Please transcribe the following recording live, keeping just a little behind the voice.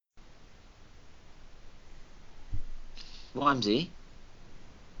Wimsey,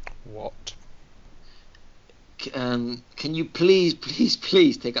 What? can you please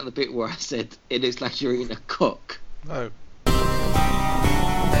take out the bit where I said it looks like you're eating a cock? No. The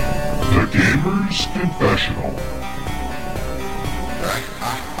Gamer's Confessional.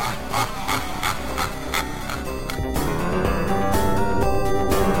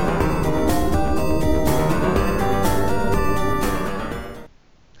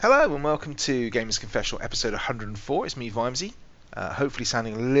 Hello and welcome to Gamer's Confessional episode 104. It's me, Vimesy. Hopefully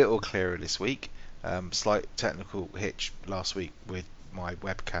sounding a little clearer this week. Slight technical hitch last week with my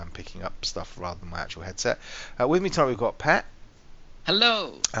webcam picking up stuff rather than my actual headset. With me tonight we've got Pat.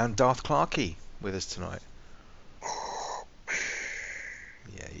 Hello. And Darth Clarky with us tonight.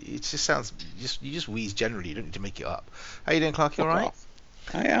 Yeah, it just sounds... You just wheeze generally, you don't need to make it up. How you doing, Clarky, alright?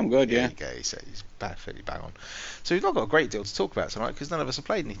 I am good, yeah. There you go, he's perfectly bang on. So we've not got a great deal to talk about tonight because none of us have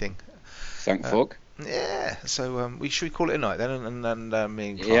played anything. Thank fuck. Yeah, so should we call it a night then? And me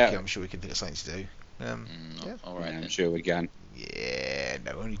and Clarky, I'm sure we can think of something to do. Yeah. Alright, I'm sure we can. Yeah,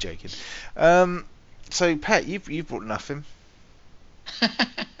 no, only joking. So, Pat, you've brought nothing.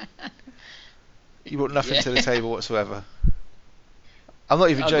 You brought nothing to the table whatsoever. I'm not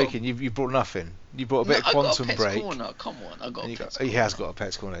even joking. You've brought nothing. You brought a bit of Quantum Break. Corner. Come on, I got a Pet's He has got a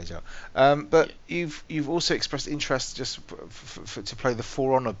Pet's Corner as well. But you've also expressed interest just to play the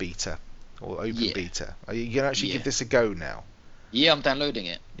For Honor beta or open beta. Are you gonna actually give this a go now? Yeah, I'm downloading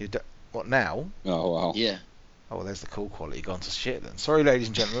it. What now? Oh wow. Yeah. Oh, well, there's the call quality gone to shit then. Sorry, ladies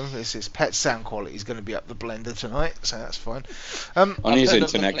and gentlemen, this is Pet's sound quality is going to be up the blender tonight, so that's fine. On his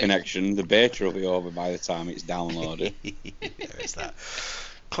internet connection, the beta will be over by the time it's downloaded. There's that.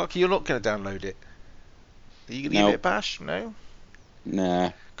 Clarky, you're not going to download it. Are you going to give it a bash? No?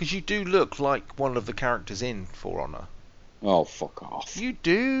 Nah. Because you do look like one of the characters in For Honor. Oh, fuck off. You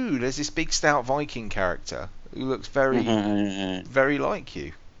do. There's this big stout Viking character who looks very, very like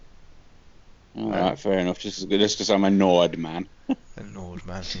you. Alright, fair enough. Just because I'm a Nord man. A Nord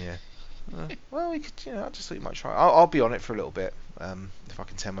man, yeah. Well, we could, I just thought you might try. I'll be on it for a little bit. If I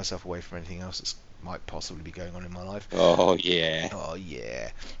can tear myself away from anything else that might possibly be going on in my life. Oh yeah. Oh yeah.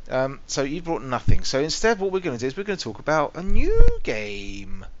 So you brought nothing. So instead, what we're going to do is we're going to talk about a new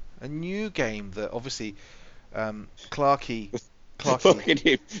game. A new game that obviously Clarky. Putting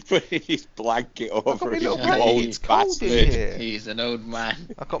his blanket over his blanket. It's cold in here. He's an old man.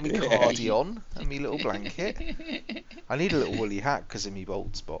 I've got my cardi on and my little blanket. I need a little woolly hat because of my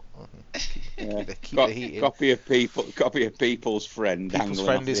bald spot. Keep the heat in. Copy of People's Friend. People's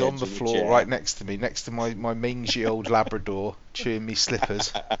Friend is on the floor right next to me, next to my mangy old Labrador, chewing me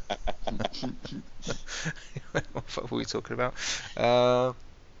slippers. What fuck were we talking about?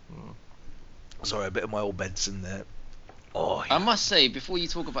 Sorry, a bit of my old Benson there. Oh, yeah. I must say, before you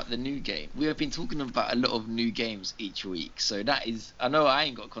talk about the new game, we have been talking about a lot of new games each week. So that is, I know I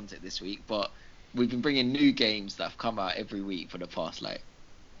ain't got content this week, but we've been bringing new games that have come out every week for the past,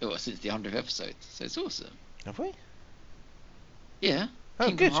 since the 100th episode. So it's awesome. Have we? Yeah. Oh,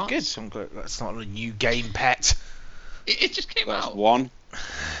 Kingdom good. Hearts. I'm glad that's not a new game, Pet. It just came out. That's one.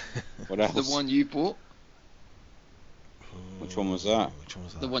 What else? The one you bought. Which one was that?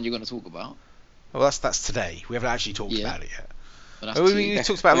 The one you're going to talk about. Well, that's today. We haven't actually talked about it yet. We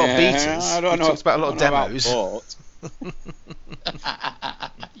talked about a lot of betas. I don't know. We talked about a lot of demos.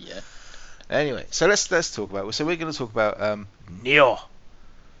 Yeah. Anyway, so let's talk about it. So we're going to talk about Nioh.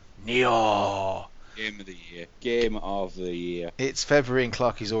 Game of the year. It's February and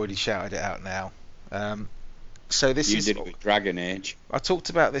Clarky's already shouted it out now. So this is... You did it with Dragon Age. I talked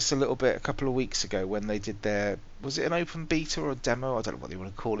about this a little bit a couple of weeks ago when they did their... Was it an open beta or a demo? I don't know what they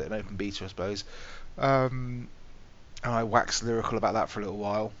want to call it. An open beta, I suppose. And I waxed lyrical about that for a little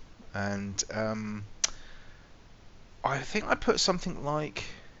while. And I think I put something like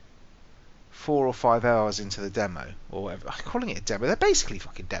 4 or 5 hours into the demo. Or whatever. I'm calling it a demo. They're basically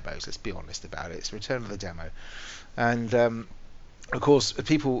fucking demos, let's be honest about it. It's Return of the Demo. And... of course,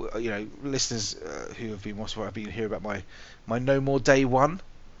 people, listeners who have been watching, have been hearing about my No More Day One.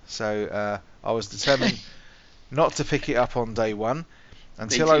 So I was determined not to pick it up on day one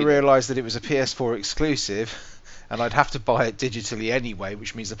until I realised that it was a PS4 exclusive, and I'd have to buy it digitally anyway,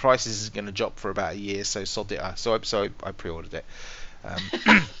 which means the price isn't going to drop for about a year. So sod it. So I pre-ordered it.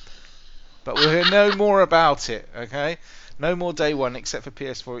 But we'll hear no more about it. Okay, no more day one except for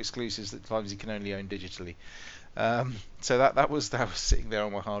PS4 exclusives that times you can only own digitally. So that was sitting there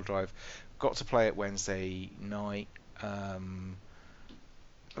on my hard drive. Got to play it Wednesday night.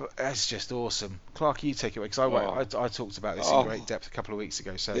 It's just awesome. Clark, you take it away because I talked about this in great depth a couple of weeks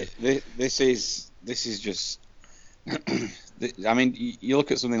ago. So this is just. I mean, you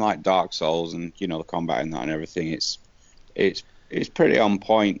look at something like Dark Souls and the combat in that and everything. It's it's pretty on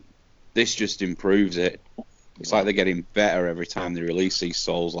point. This just improves it. It's like they're getting better every time they release these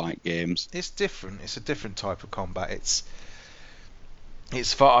Souls-like games. It's different. It's a different type of combat. It's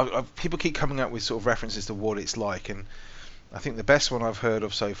far. People keep coming up with sort of references to what it's like, and I think the best one I've heard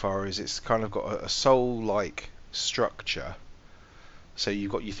of so far is it's kind of got a soul-like structure. So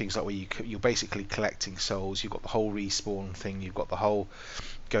you've got your things like where you're basically collecting souls. You've got the whole respawn thing. You've got the whole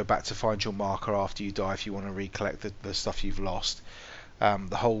go back to find your marker after you die if you want to recollect the stuff you've lost.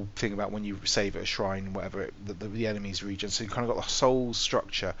 The whole thing about when you save at a shrine, whatever, the enemy's region. So you kind of got the soul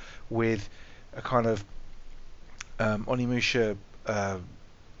structure with a kind of Onimusha Ninja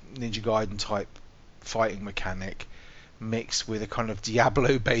Gaiden type fighting mechanic mixed with a kind of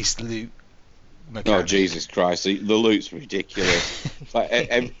Diablo-based loot mechanic. Oh Jesus Christ! The loot's ridiculous. Like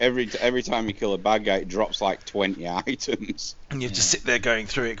every time you kill a bad guy, it drops like 20 items. And you just sit there going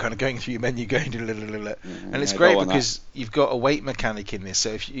through it, kind of going through your menu, going and it's I great don't want because you've got a weight mechanic in this. So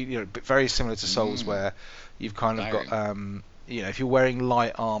if you know, very similar to Souls, where you've kind of got if you're wearing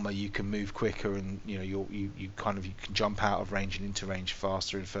light armor, you can move quicker, and you can jump out of range and into range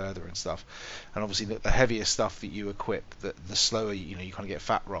faster and further and stuff. And obviously the heavier stuff that you equip, the slower you kind of get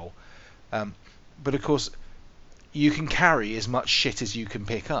fat roll. But of course, you can carry as much shit as you can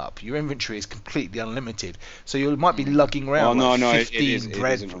pick up. Your inventory is completely unlimited, so you might be lugging around 15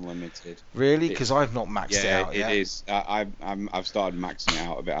 bread. It isn't unlimited. Really? Because I've not maxed it out yet. It is. I've started maxing it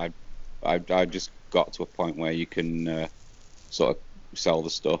out a bit. I just got to a point where you can sort of sell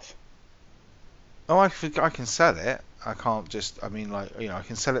the stuff. Oh, I can sell it. I can't just. I mean, I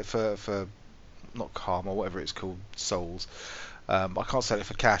can sell it for not karma, whatever it's called, souls. I can't sell it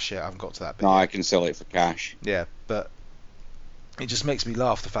for cash yet. I haven't got to that bit. No, yet. I can sell it for cash. Yeah, but it just makes me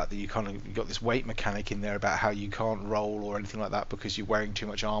laugh, the fact that you got this weight mechanic in there about how you can't roll or anything like that because you're wearing too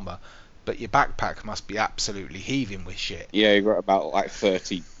much armor, but your backpack must be absolutely heaving with shit. Yeah, you've got about like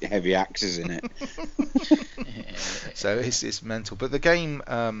 30 heavy axes in it. So it's mental. But the game,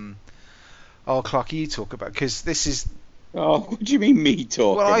 Clarky, you talk about, because this is. Oh, what do you mean me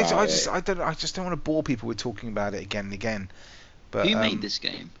talking about I just don't want to bore people with talking about it again and again. But who made this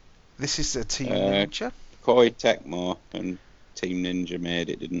game? This is a Team Ninja. Koei Tecmo and Team Ninja made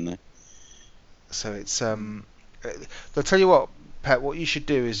it, didn't they? So it's I'll tell you what, Pet. What you should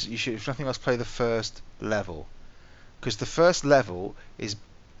do is if nothing else, play the first level, because the first level is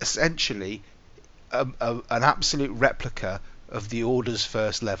essentially an absolute replica of the Order's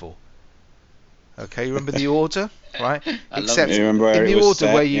first level. Okay, you remember the Order, right? Except in the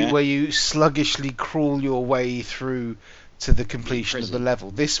Order where you sluggishly crawl your way through to the completion of the level.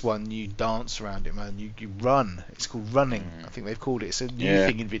 This one, you dance around it, man. You run. It's called running. I think they've called it. It's a new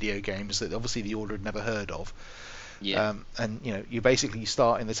thing in video games that obviously the Order had never heard of. Yeah. And you basically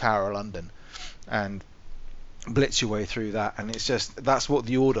start in the Tower of London and blitz your way through that, and it's just that's what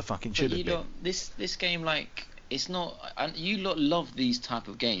the Order fucking should have been. This game, like, it's not. You lot love these type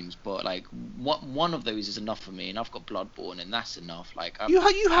of games, but like, one of those is enough for me, and I've got Bloodborne, and that's enough. Like,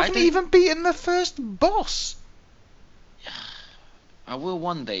 you haven't even beaten the first boss. I will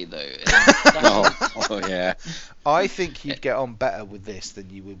one day though. Oh yeah. I think you'd get on better with this than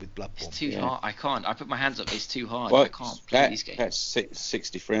you would with Bloodborne. It's too hard. I can't. I put my hands up. It's too hard. I can't play these games. That's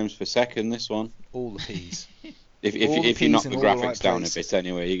 60 frames per second. This one. All the P's. if you knock the graphics down a bit,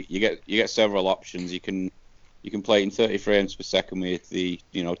 anyway, you get several options. You can play it in 30 frames per second with the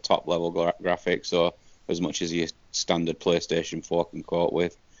top level graphics, or as much as your standard PlayStation 4 can cope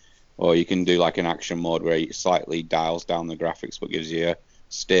with. Or you can do like an action mode where it slightly dials down the graphics but gives you a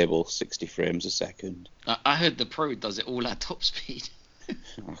stable 60 frames a second. I heard the Pro does it all at top speed. I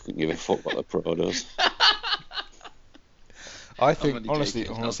couldn't give a fuck what the Pro does. I think,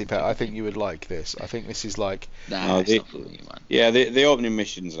 honestly, Pat, I think you would like this. I think this is like... Nah, it's not for me, man. Yeah, the opening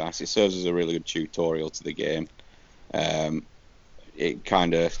mission's nice. It serves as a really good tutorial to the game. It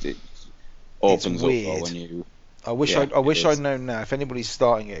kind of opens up when you... I wish I'd known now. If anybody's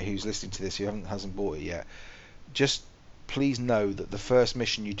starting it who's listening to this who hasn't bought it yet, just please know that the first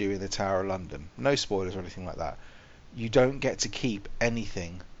mission you do in the Tower of London, no spoilers or anything like that, you don't get to keep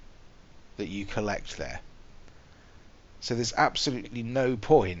anything that you collect there. So there's absolutely no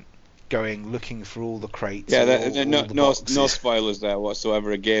point looking for all the crates. Yeah, no spoilers there whatsoever.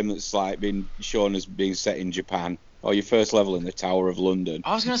 A game that's like been shown as being set in Japan. Or your first level in the Tower of London.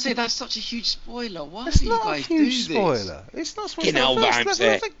 I was going to say, that's such a huge spoiler. Why do you guys do this? It's not a huge spoiler. It's not supposed to be the first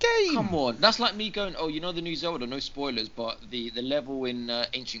level of the game. Come on. That's like me going, the new Zelda, no spoilers, but the level in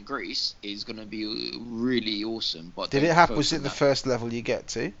Ancient Greece is going to be really awesome. But did it happen? Was it the first level you get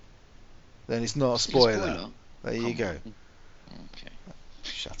to? Then it's not a spoiler. There you go. Okay.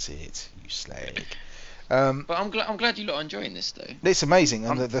 Shut it, you slag. But I'm glad you lot are enjoying this though. It's amazing,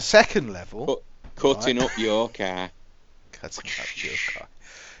 and the second level, cutting up your car. Cutting up your car.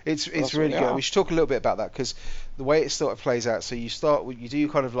 It's really good. We should talk a little bit about that because the way it sort of plays out. So you do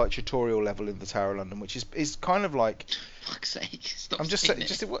kind of like tutorial level in the Tower of London, which is kind of like. Fuck's sake! Stop. I'm just saying,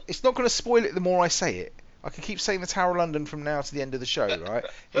 it's not going to spoil it the more I say it. I can keep saying the Tower of London from now to the end of the show, right?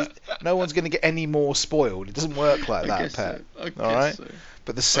 No one's going to get any more spoiled. It doesn't work like that, Pet. All right. So.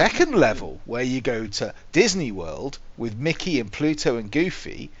 But the second level, where you go to Disney World with Mickey and Pluto and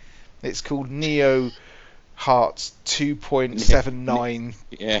Goofy, it's called Nioh Hearts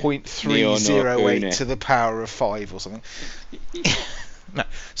 2.79.308 to the power of 5 or something. No.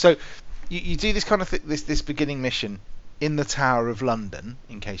 So you do this kind of this beginning mission in the Tower of London,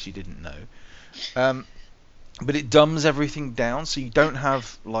 in case you didn't know. But it dumbs everything down, so you don't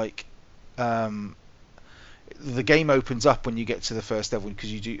have like the game opens up when you get to the first level,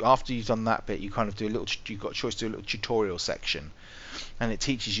 because after you've done that bit, you kind of you've got a choice to do a little tutorial section, and it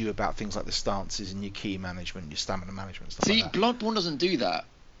teaches you about things like the stances and your key management, your stamina management, stuff like that. Bloodborne doesn't do that.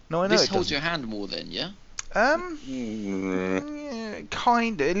 No, I know this holds your hand more then, yeah. Yeah,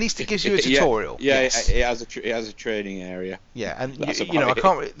 kind of. At least it gives you a tutorial. Yeah, yes. it has a training area. Yeah, and I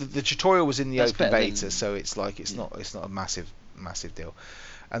can't. The tutorial was in the open beta, so it's like it's not a massive deal.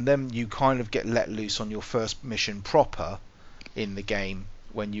 And then you kind of get let loose on your first mission proper in the game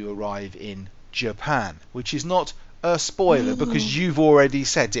when you arrive in Japan, which is not a spoiler because you've already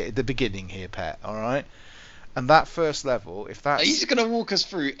said it at the beginning here, Pet. All right. And that first level, if that's... Are you just going to walk us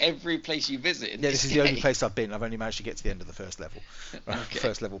through every place you visit in this is the only place I've been. I've only managed to get to the end of the first level. Okay.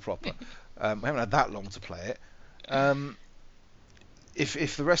 First level proper. We haven't had that long to play it.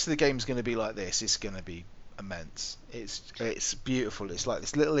 If the rest of the game is going to be like this, it's going to be immense. It's beautiful. It's like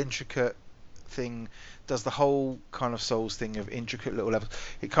this little intricate thing, does the whole kind of Souls thing of intricate little levels.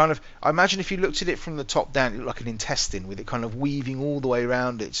 It kind of, I imagine if you looked at it from the top down, it looked like an intestine with it kind of weaving all the way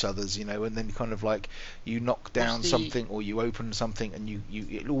around each other's, and then kind of like you knock down something or you open something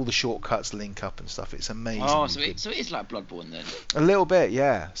and all the shortcuts link up and stuff. It's amazing. Oh, so it is like Bloodborne then. A little bit,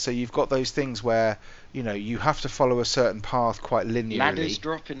 yeah. So you've got those things where you have to follow a certain path quite linearly. Ladders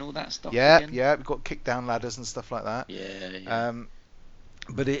drop and all that stuff. Yeah, we've got kick down ladders and stuff like that. Yeah.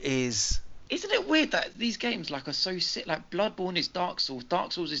 But it is. Isn't it weird that these games are so sick? Like Bloodborne is Dark Souls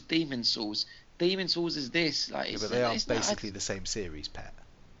is Demon Souls, Demon Souls is this. Like, but they are basically the same series, Pet.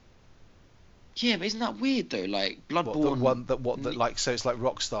 Yeah, but isn't that weird though? Like Bloodborne. So it's like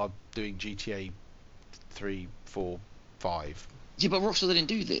Rockstar doing GTA 3, 4, 5. Yeah, but Rockstar didn't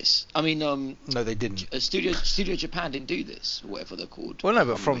do this. I mean, no, they didn't. Studio Japan didn't do this, whatever they're called. Well, no,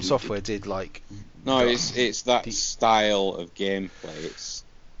 but From Software did like. No, it's that style of gameplay.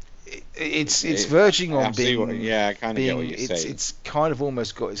 It's verging on being. I kind of get what you're saying. It's kind of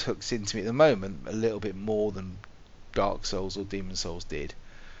almost got its hooks into me at the moment a little bit more than Dark Souls or Demon Souls did.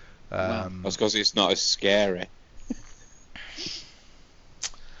 That's because it's not as scary.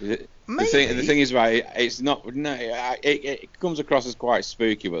 The thing is, right? It's not. No, it comes across as quite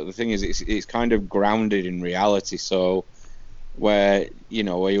spooky, but the thing is, it's kind of grounded in reality. So, where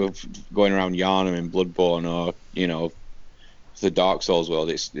where you're going around Yharnam in Bloodborne, or the Dark Souls world,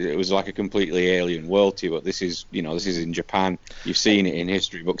 it was like a completely alien world to you. But this is in Japan. You've seen it in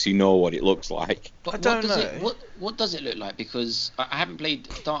history books. You know what it looks like. But I don't know. What does it look like? Because I haven't played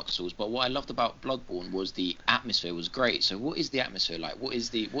Dark Souls, but what I loved about Bloodborne was the atmosphere was great. So what is the atmosphere like?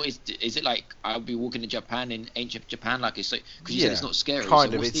 Is it like I'll be walking to Japan in ancient Japan? Like it's like, because you said it's not scary.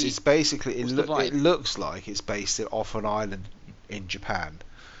 Kind of. It's basically it looks like it's based off an island in Japan.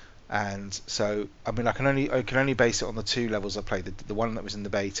 And so, I mean, I can only base it on the 2 levels I played. The one that was in the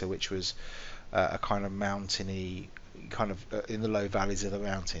beta, which was a kind of mountainy, kind of in the low valleys of the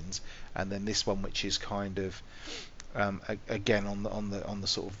mountains, and then this one, which is kind of again on the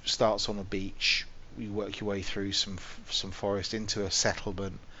sort of starts on a beach. You work your way through some forest into a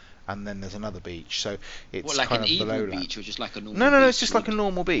settlement, and then there's another beach. So it's like kind an of evil below beach, or just like a normal. No, it's just like a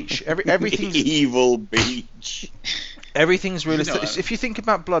normal beach. Everything's evil beach. Everything's realistic. If you think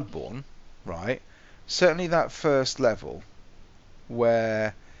about Bloodborne, right? Certainly that first level,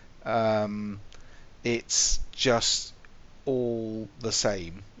 where it's just all the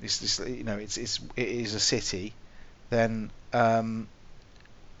same. It's just, it is a city. Then. But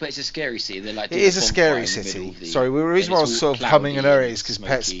it's a scary city. They're like. It is a scary city. Sorry, the reason why I was sort of humming and hurrying is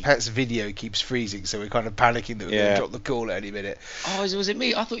because Pet's video keeps freezing, so we're kind of panicking that we're going to drop the call at any minute. Oh, was it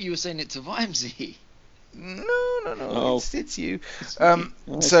me? I thought you were saying it to Vimesy. No. It's you. So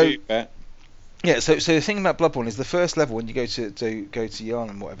the thing about Bloodborne is the first level when you go to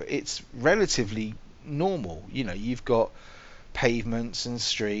Yharnam and whatever, it's relatively normal. You've got pavements and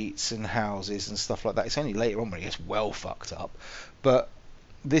streets and houses and stuff like that. It's only later on when it gets well fucked up. But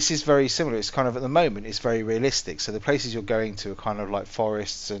this is very similar. It's kind of, at the moment, it's very realistic. So the places you're going to are kind of like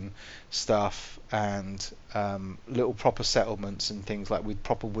forests and stuff, and little proper settlements and things, like with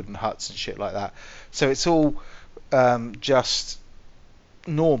proper wooden huts and shit like that. So it's all just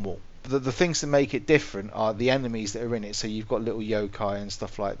normal. The things that make it different are the enemies that are in it. So you've got little yokai and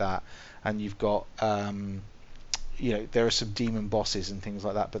stuff like that, and you've got there are some demon bosses and things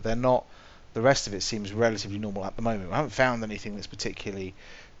like that, but they're not. The rest of it seems relatively normal at the moment. I haven't found anything that's particularly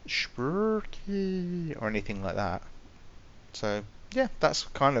spooky or anything like that. So yeah, that's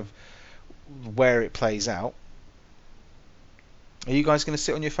kind of where it plays out. Are you guys going to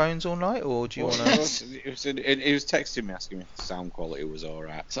sit on your phones all night, or do you want to? He was texting me asking me if the sound quality was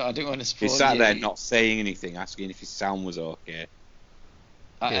alright. So I didn't want to spoil He sat there not saying anything, asking if his sound was okay.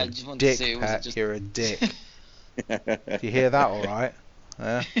 I just wanted dick, to say, Pat, you're a dick. Do you hear that all right?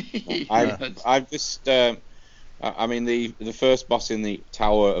 Yeah. I've just, I mean, the first boss in the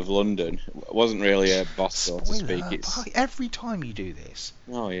Tower of London wasn't really a boss, so to speak. Every time you do this.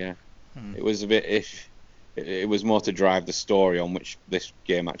 Oh yeah, it was a bit. It was more to drive the story on, which this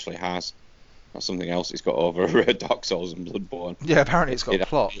game actually has. Not something else it's got over Dark Souls and Bloodborne. Yeah, apparently it's got a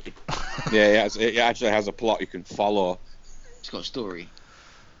plot. It actually has a plot you can follow. It's got a story.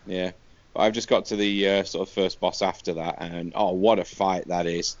 Yeah. But I've just got to the sort of first boss after that, and oh, what a fight that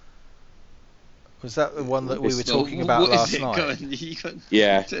is! Was that the one that we were talking about last night?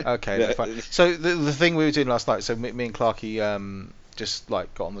 Yeah. Okay. So the thing we were doing last night. So me and Clarky just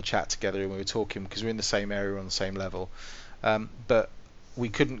like got on the chat together, and we were talking because we're in the same area on the same level, but we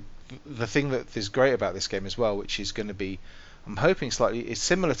couldn't. The thing that is great about this game as well, which is going to be, I'm hoping it's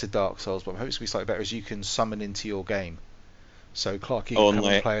similar to Dark Souls, but I'm hoping it's going to be slightly better, is you can summon into your game. So Clarky can come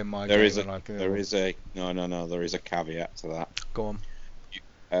and play in my game. There is a caveat to that. Go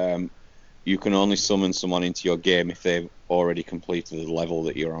on. You can only summon someone into your game if they've already completed the level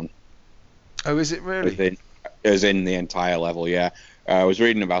that you're on. Oh, is it really? As in the entire level, yeah. I was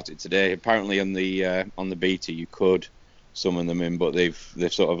reading about it today. Apparently on the beta you could summon them in, but they've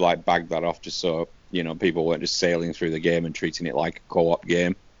sort of like bagged that off just so people weren't just sailing through the game and treating it like a co-op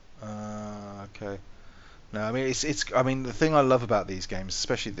game. Okay. No, I mean it's. I mean the thing I love about these games,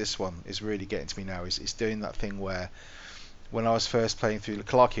 especially this one, is really getting to me now. Is doing that thing where, when I was first playing through,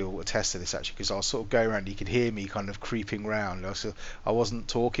 Clarky will attest to this actually, because I'll sort of go around, you could hear me kind of creeping around. I wasn't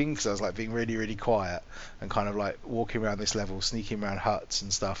talking because I was like being really, really quiet and kind of like walking around this level, sneaking around huts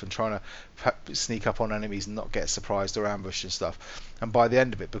and stuff, and trying to sneak up on enemies and not get surprised or ambushed and stuff. And by the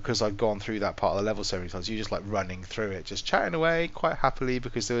end of it, because I'd gone through that part of the level so many times, you're just like running through it, just chatting away quite happily,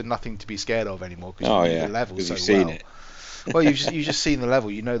 because there was nothing to be scared of anymore, because you knew the level so well. Well, you've just seen the level,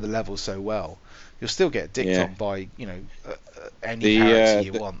 you know the level so well. You'll still get dicked on by any character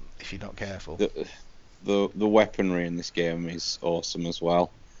you want if you're not careful. The weaponry in this game is awesome as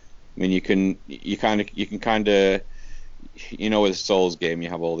well. I mean, you can kind of with a Souls game you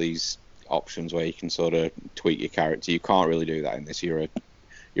have all these options where you can sort of tweak your character. You can't really do that in this. You're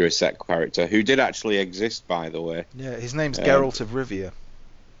a set character who did actually exist, by the way. Yeah, his name's Geralt of Rivia.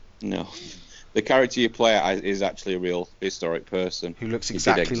 No. The character you play is actually a real historic person who looks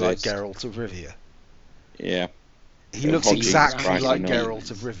exactly like Geralt of Rivia. Yeah. He looks exactly like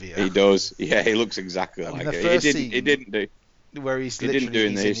Geralt of Rivia. He does. Yeah, he looks exactly like it. He didn't do. Where he's literally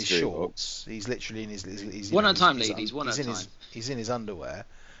in his shorts. He's literally in his one at a time, ladies. One at a time. He's in his underwear.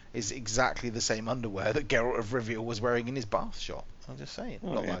 Is exactly the same underwear that Geralt of Rivia was wearing in his bath shop. I'm just saying. I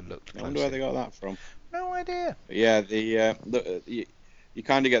wonder where they got that from. No idea. Yeah, you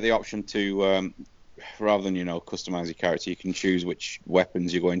kind of get the option to, rather than customize your character, you can choose which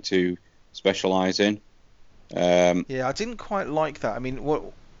weapons you're going to specialize in. Yeah, I didn't quite like that. I mean,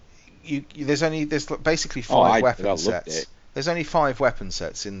 there's basically 5 weapon sets. There's only 5 weapon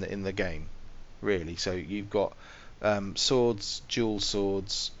sets in the game, really. So you've got swords, dual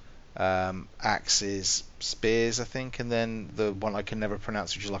swords, axes, spears, I think, and then the one I can never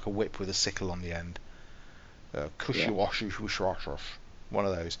pronounce, which is like a whip with a sickle on the end. One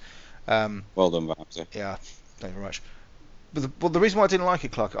of those. Well done, Vamsa. Yeah, thank you very much. But the reason why I didn't like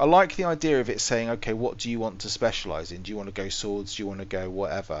it, Clark, I like the idea of it saying, okay, what do you want to specialise in? Do you want to go swords? Do you want to go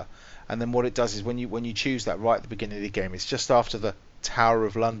whatever? And then what it does is when you choose that right at the beginning of the game, it's just after the Tower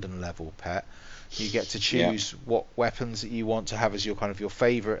of London level, Pet. You get to choose what weapons that you want to have as your kind of your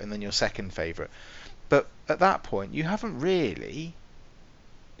favourite and then your second favourite. But at that point, you haven't really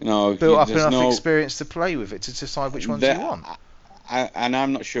built up enough experience to play with it to decide which ones you want. and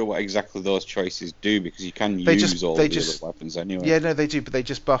I'm not sure what exactly those choices do, because you can They use just- all they of the just- other weapons anyway. Yeah, no, they do, but they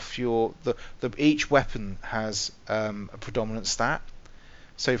just buff each weapon has a predominant stat.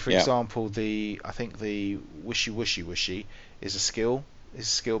 So, for Yeah. example, I think the wishy is skill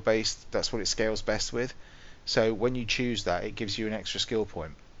based. That's what it scales best with. So when you choose that, it gives you an extra skill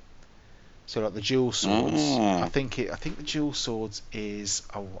point. So like the dual swords, I think the dual swords is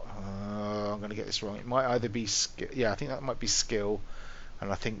I'm going to get this wrong. It might either be I think that might be skill,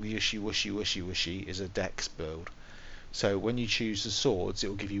 and I think the wishy is a dex build. So when you choose the swords, it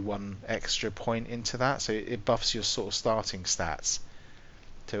will give you one extra point into that. So it buffs your sort of starting stats.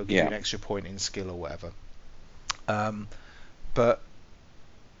 So it'll give you an extra point in skill or whatever. But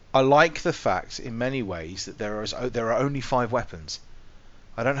I like the fact, in many ways, that there are only 5 weapons.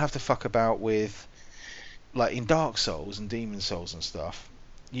 I don't have to fuck about with, like in Dark Souls and Demon Souls and stuff.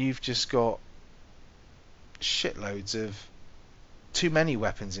 You've just got shitloads of too many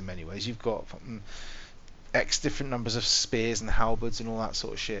weapons in many ways. You've got X different numbers of spears and halberds and all that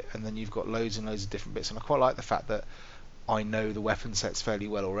sort of shit, and then you've got loads and loads of different bits. And I quite like the fact that I know the weapon sets fairly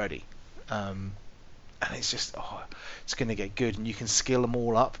well already. And it's just, it's going to get good, and you can skill them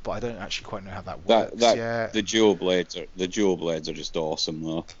all up, but I don't actually quite know how that works. The dual blades are just awesome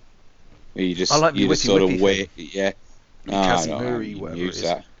though. You just I like you just sort of wait, Kazimiri, whatever it is.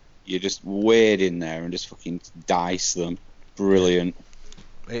 That. You just wade in there and just fucking dice them. Brilliant.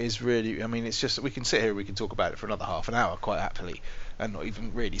 It is really. I mean, it's just we can sit here, we can talk about it for another half an hour quite happily, and not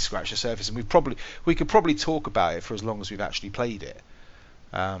even really scratch the surface. And we could probably talk about it for as long as we've actually played it.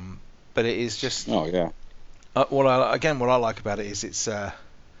 But it is just. Oh yeah. What I like about it is it's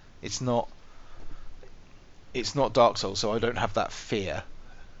not Dark Souls, so I don't have that fear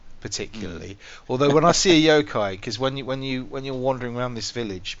particularly. Although when I see a yokai, because when you're wandering around this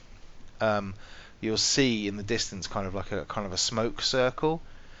village, you'll see in the distance kind of a smoke circle,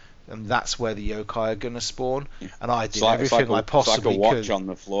 and that's where the yokai are going to spawn. And I did everything I possibly could. It's like a watch on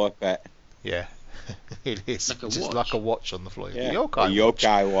the floor, pet. Yeah, it is. Like just like a watch on the floor. Yeah, a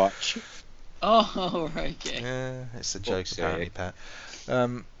yokai watch. Oh, right, okay. Yeah, it's a joke apparently, Pat.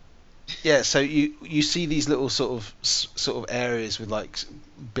 Yeah, so you see these little sort of areas with like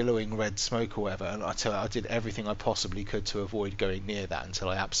billowing red smoke or whatever, and I did everything I possibly could to avoid going near that until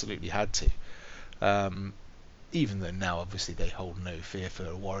I absolutely had to. Even though now obviously they hold no fear for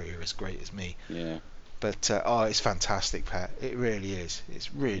a warrior as great as me. Yeah. But it's fantastic, Pat. It really is.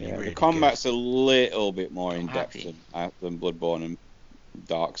 It's really the combat's a little bit more in depth than Bloodborne and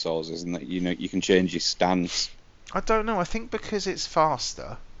Dark Souls, isn't it? You can change your stance. I don't know. I think because it's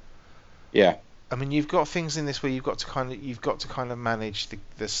faster. Yeah. I mean, you've got things in this where you've got to kind of manage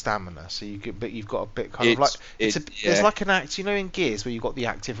the stamina. So you've got a bit kind of like there's like an act. You know, in Gears where you've got the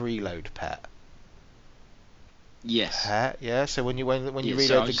active reload, Pet. Yes. Yeah. So when you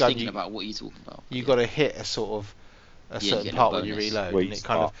reload the gun, thinking about what you're talking about. You got to hit a sort of certain part when you reload, and it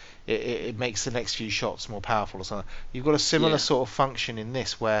kind of it makes the next few shots more powerful or something. You've got a similar sort of function in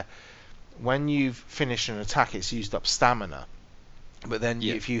this where when you've finished an attack, it's used up stamina, but then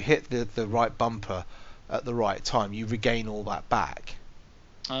if you hit the right bumper at the right time, you regain all that back.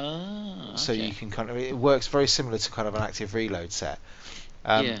 Okay. So you can it works very similar to kind of an active reload set.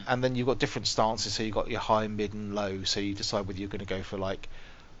 And then you've got different stances, so you've got your high, mid and low, so you decide whether you're going to go for like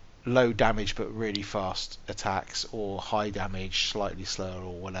low damage but really fast attacks, or high damage, slightly slower,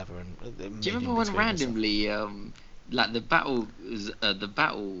 or whatever. And do you remember when randomly like the battle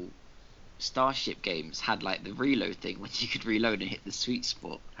Starship games had like the reload thing when you could reload and hit the sweet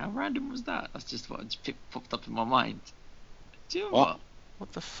spot? How random was that? That's just what just popped up in my mind. Do you know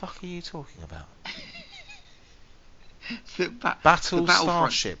what the fuck are you talking about?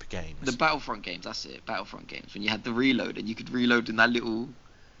 Starship games. The Battlefront games, that's it. Battlefront games. When you had the reload and you could reload in that little,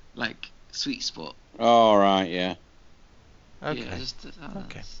 like, sweet spot. Oh, right, yeah. Okay. Yeah,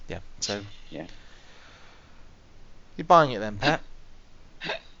 okay. Yeah. So. Yeah. You're buying it then, Pat?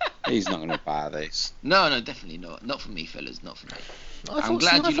 He's not going to buy this. No, definitely not. Not for me, fellas. Not for me. I'm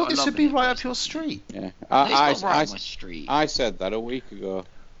glad I thought this would be right up your street. Yeah. It's not right up my street. I said that a week ago.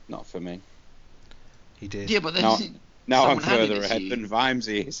 Not for me. He did. Yeah, but then now I'm further ahead than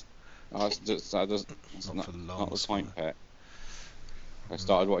Vimesy is. That's not the point, Pet. I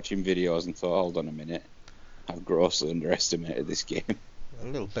started watching videos and thought, hold on a minute, I've grossly underestimated this game. A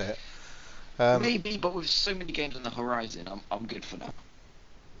little bit. Maybe, but with so many games on the horizon, I'm good for that.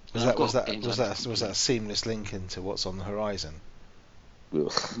 Was that a seamless link into what's on the horizon?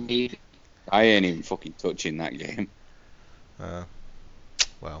 Maybe. I ain't even fucking touching that game.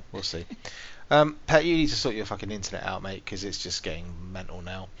 Well, we'll see. Pat, you need to sort your fucking internet out, mate, because it's just getting mental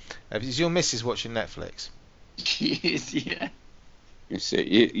now. Is your missus watching Netflix? She is, yeah. You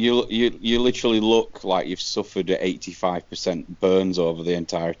see, you literally look like you've suffered 85% burns over the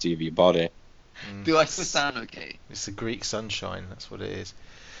entirety of your body. Do I still sound okay? It's the Greek sunshine. That's what it is.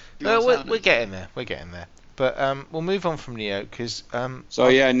 We're getting there. We're getting there. But we'll move on from Nioh because.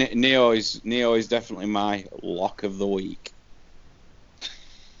 Nioh is definitely my lock of the week.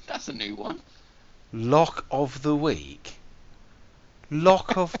 That's a new one. Lock of the week.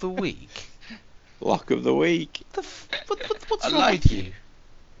 Lock of the week. Lock of the week. What's wrong like with you?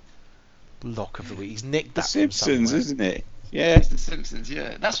 Lock of the week. He's nicked that The Simpsons, from isn't it? Yeah. It's The Simpsons,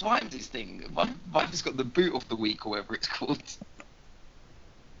 yeah. That's Vimes' thing. Vimes got the boot of the week, or whatever it's called.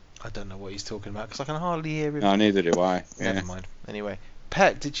 I don't know what he's talking about because I can hardly hear him. No, neither do I. Yeah. Never mind. Anyway,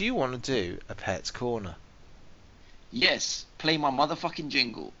 Pet, did you want to do a Pet's Corner? Yes, play my motherfucking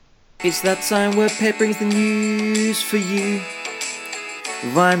jingle. It's that time where Pet brings the news for you.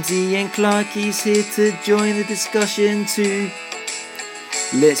 Vimesy and Clarky's here to join the discussion too.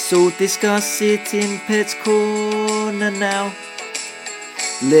 Let's all discuss it in Pet's Corner now.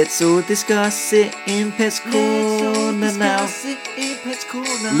 Let's all discuss it in Pet's Corner now.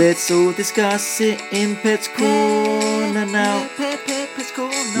 Let's all discuss it in Pet's Corner now.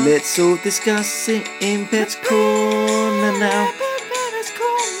 Let's all discuss it in Pet's Corner now.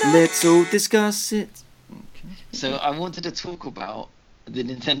 Let's all discuss it. So I wanted to talk about the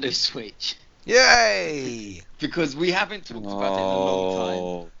Nintendo Switch. Yay! Because we haven't talked about it in a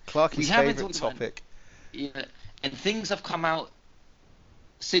long time. Clarky's favourite topic. Yeah, and things have come out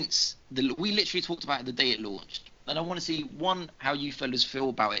since we literally talked about it the day it launched. And I want to see, one, how you fellas feel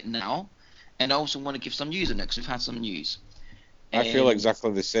about it now, and I also want to give some news on it because we've had some news. I feel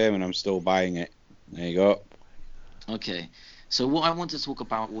exactly the same, and I'm still buying it. There you go. Okay, so what I wanted to talk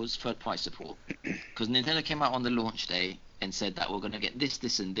about was third-party support, because Nintendo came out on the launch day and said that we're going to get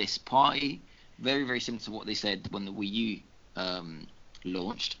this, and this party, very, very similar to what they said when the Wii U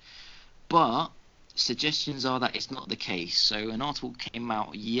launched. But suggestions are that it's not the case. So an article came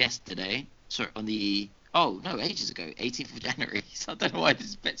out yesterday, ages ago, 18th of January. So I don't know why this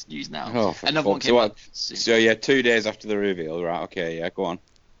is Pet's news now. Oh, another one came out soon. So yeah, 2 days after the reveal, right? Okay, yeah, go on.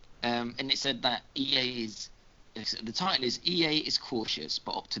 And it said that the title is EA is cautious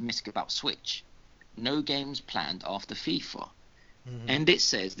but optimistic about Switch. No games planned after FIFA. Mm-hmm. And it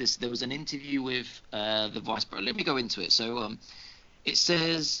says this. There was an interview with the vice president. Let me go into it. So it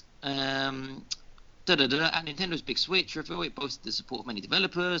says. At Nintendo's big Switch reveal, it boasted the support of many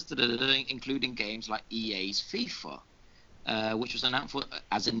developers, including games like EA's FIFA, which was announced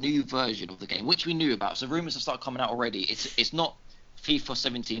as a new version of the game, which we knew about. So rumors have started coming out already. It's not FIFA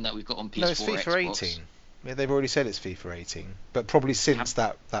 17 that we've got on PS4. No, it's FIFA Xbox. 18. Yeah, they've already said it's FIFA 18, but probably since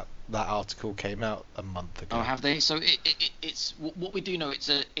that article came out a month ago. Oh, have they? So it's what we do know. It's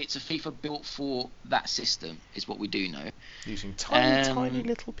a FIFA built for that system, is what we do know. Using tiny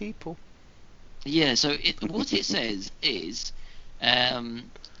little people. Yeah, so what it says is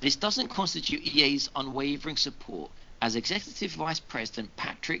this doesn't constitute EA's unwavering support, as Executive Vice President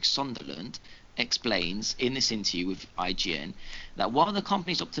Patrick Sunderland explains in this interview with IGN that while the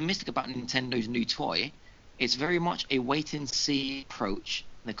company is optimistic about Nintendo's new toy, it's very much a wait-and-see approach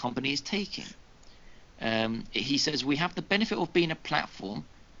the company is taking. He says, we have the benefit of being a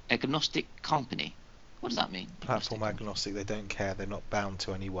platform-agnostic company. What does that mean? Platform agnostic, they don't care, they're not bound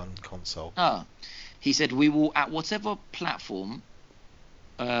to any one console. He said we will at whatever platform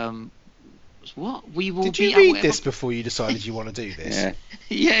we will. Did you read this before you decided you want to do this?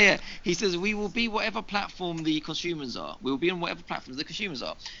 Yeah. He says we will be whatever platform the consumers are. We will be on whatever platforms the consumers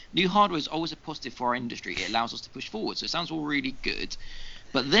are. New hardware is always a positive for our industry. It allows us to push forward. So it sounds all really good.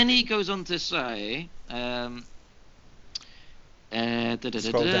 But then he goes on to say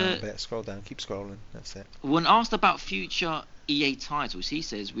Scroll down a bit, scroll down, keep scrolling, that's it. When asked about future EA titles, he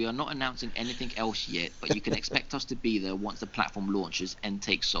says, we are not announcing anything else yet, but you can expect us to be there once the platform launches and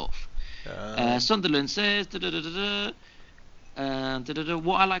takes off. Sunderland says, what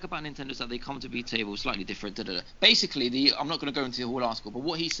I like about Nintendo is that they come to be table slightly different. Basically, I'm not going to go into the whole article, but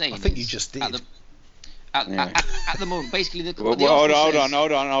what he's saying I think you just did. At the moment, basically, hold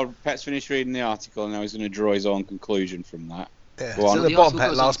on. Pet's finished reading the article, and now he's going to draw his own conclusion from that. Yeah. So at the bottom,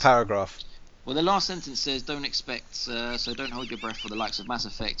 Pet, last paragraph. Well, the last sentence says, don't expect, so don't hold your breath for the likes of Mass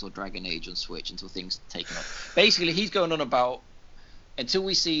Effect or Dragon Age on Switch until things taken off. Basically, he's going on about, until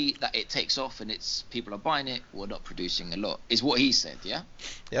we see that it takes off and people are buying it, we're not producing a lot, is what he said, yeah?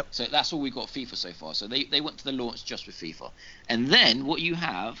 Yep. So that's all we got FIFA so far. So they went to the launch just with FIFA. And then what you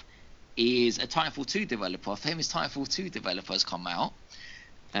have is a Titanfall 2 developer, a famous Titanfall 2 developer has come out.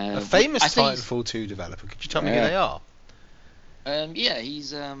 A famous Titanfall 2 developer, could you tell me who they are?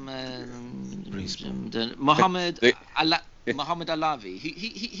 He's Mohammed Mohammed Alavi.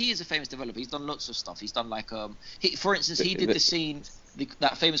 He is a famous developer. He's done lots of stuff. He's done like for instance, he did the scene,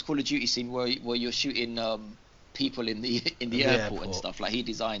 that famous Call of Duty scene where you're shooting people in the airport and stuff. Like he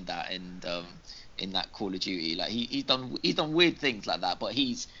designed that, and in that Call of Duty, like he's done weird things like that. But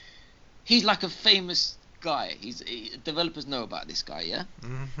he's like a famous guy. Developers know about this guy, yeah.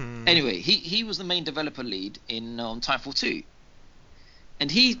 Mm-hmm. Anyway, he was the main developer lead in Titanfall 2, and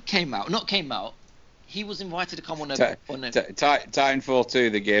he he was invited to come on a Titanfall 2,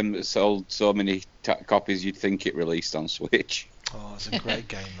 the game that sold so many copies you'd think it released on Switch. Oh, it's a great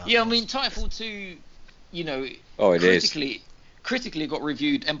game. Yeah, I mean Titanfall 2, you know, critically got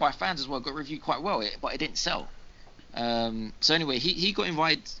reviewed, and by fans as well, got reviewed quite well, but it didn't sell. So anyway, he got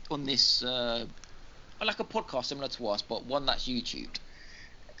invited on this like a podcast similar to us, but one that's YouTubed,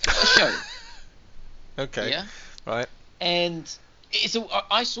 a show. Okay. Yeah. Right. And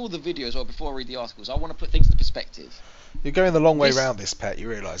I saw the video as well before I read the articles. I want to put things into perspective. You're going the long way round this, Pet. You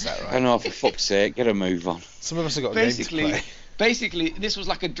realise that, right? I know, for fuck's sake, get a move on. Some of us have got a game to play. Basically, this was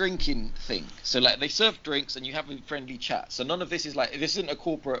like a drinking thing. So like they serve drinks and you have a friendly chat. So none of this is like, this isn't a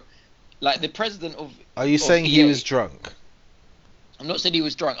corporate. Like the president of. Are you saying he was drunk? I'm not saying he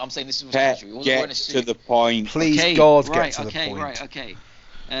was drunk. I'm saying this was Pet, casual. He wasn't wearing a suit. to the point. Please, okay, God, right, get to the point. Okay.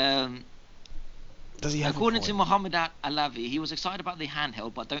 Does he have according a to point? Mohammed Alavi, he was excited about the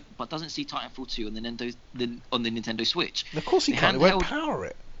handheld, but doesn't see Titanfall 2 on the Nintendo Switch. Of course he can't. He won't power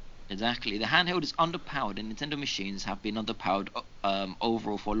it. Exactly. The handheld is underpowered, and Nintendo machines have been underpowered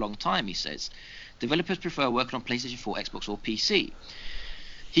overall for a long time, he says. Developers prefer working on PlayStation 4, Xbox, or PC.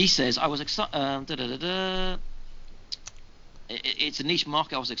 He says, I was excited. It's a niche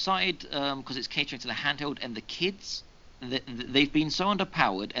market. I was excited because it's catering to the handheld and the kids. They've been so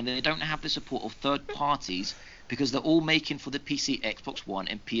underpowered, and they don't have the support of third parties because they're all making for the PC, Xbox One,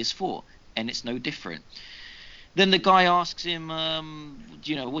 and PS4, and it's no different. Then the guy asks him,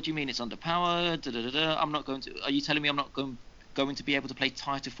 what do you mean it's underpowered? I'm not going to. Are you telling me I'm not going to be able to play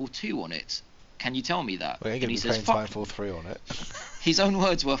Titanfall 2 on it? Can you tell me that? Well, you're going to be playing Titanfall 3 on it. His own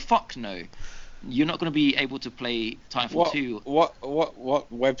words were, "Fuck no, you're not going to be able to play Titanfall 2." What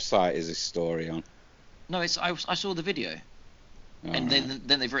website is this story on? No, I saw the video. And then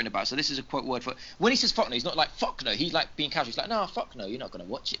they've written about it. So this is a quote word for it. When he says fuck no, he's not like fuck no. He's like being casual. He's like, no, fuck no, you're not going to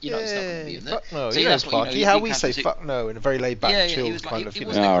watch it. It's not going to be in there. Fuck no. So yeah, that's Clarky. How we say fuck no in a very laid back, chill kind of. He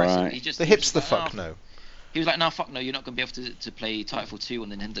wasn't aggressive. Right. He just, the he hipster was like, fuck no. He was like, no, fuck no, you're not going to be able to play Titanfall 2 on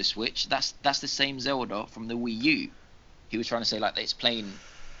the Nintendo Switch. That's the same Zelda from the Wii U. He was trying to say like that it's plain.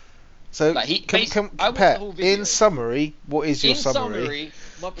 So, like Pet, in summary, what is your summary?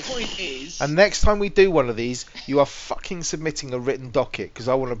 My point is... And next time we do one of these, you are fucking submitting a written docket, because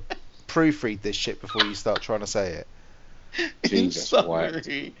I want to proofread this shit before you start trying to say it. In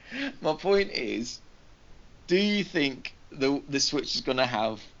summary, my point is, do you think the Switch is going to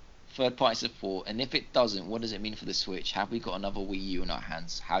have third-party support? And if it doesn't, what does it mean for the Switch? Have we got another Wii U in our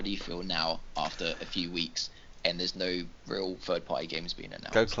hands? How do you feel now, after a few weeks, and there's no real third-party games being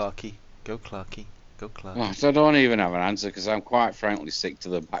announced? Go Clarky. Go Clarky. Go Clarky. Oh, I don't even have an answer because I'm quite frankly sick to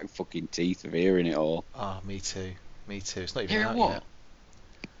the back fucking teeth of hearing it all. Me too. It's not even Hearing out what? yet.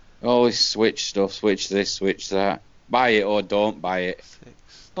 All this Switch stuff, Switch this, Switch that. Buy it or don't buy it.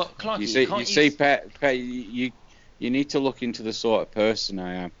 But Clarky, you see, Pet, you need to look into the sort of person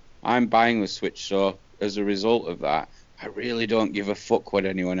I am. I'm buying the Switch, so as a result of that, I really don't give a fuck what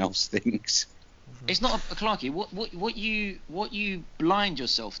anyone else thinks. It's not a Clarky. What you blind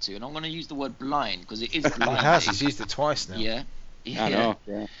yourself to, and I'm going to use the word blind because it is blind. He has. He's used it twice now. Yeah. I know.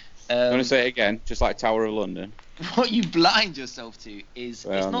 Yeah. I'm going to say it again, just like Tower of London. What you blind yourself to is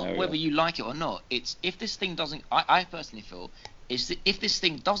Well, it's not whether you like it or not. It's if this thing doesn't. I personally feel is that if this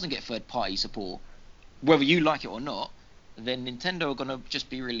thing doesn't get third party support, whether you like it or not, then Nintendo are going to just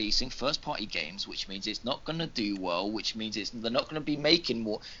be releasing first-party games, which means it's not going to do well, which means they're not going to be making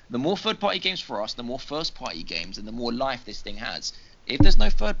more. The more third-party games for us, the more first-party games, and the more life this thing has. If there's no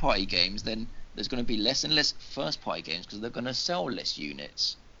third-party games, then there's going to be less and less first-party games because they're going to sell less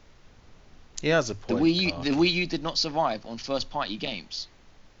units. He has a point. The Wii U did not survive on first-party games.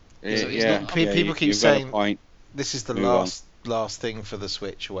 People keep saying this is the last thing for the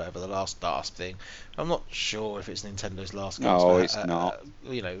Switch or whatever, the last gasp thing. I'm not sure if it's Nintendo's last gasp. No, it's not. I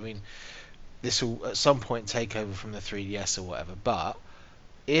mean, this will at some point take over from the 3DS or whatever. But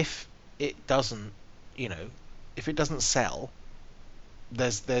if it doesn't, if it doesn't sell,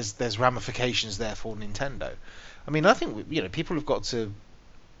 there's ramifications there for Nintendo. I mean, I think people have got to.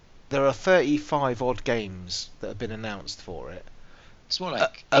 There are 35 odd games that have been announced for it. It's more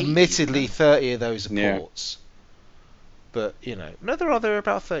like admittedly, 30 of those are ports. But, no, there are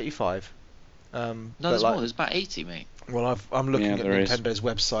about 35. No, there's more. There's about 80, mate. Well, I'm looking at Nintendo's is.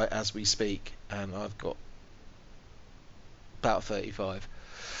 website as we speak, and I've got about 35.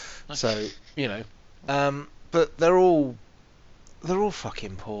 So but they're all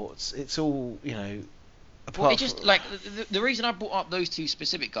fucking ports. It's all Well, it just like the reason I brought up those two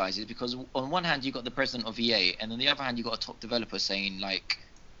specific guys is because on one hand you got the president of EA, and on the other hand you got a top developer saying like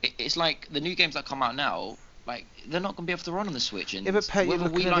it's like the new games that come out now, like they're not gonna be able to run on the Switch. And but Pet, you're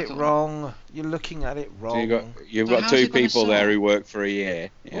looking at it wrong. You're looking at it wrong. So you've got two people there who work for EA.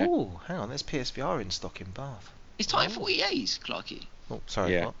 Yeah. Oh, hang on, there's PSVR in stock in Bath. It's time for EA's, Clarky. Oh,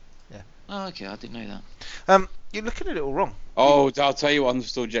 sorry. Yeah. What? Yeah. Oh, okay, I didn't know that. You're looking at it all wrong. Oh, I'll tell you what, on the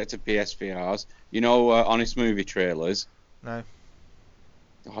subject of PSVRs, honest movie trailers. No.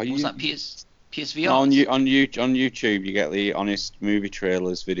 What's that? PSVR? No, on YouTube, you get the honest movie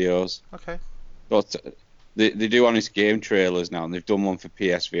trailers videos. Okay. But they do honest game trailers now, and they've done one for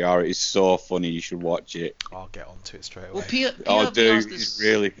PSVR. It is so funny, you should watch it. I'll get onto it straight away. Well, it's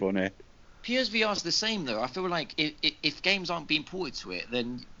really funny. PSVR's the same though. I feel like if games aren't being ported to it,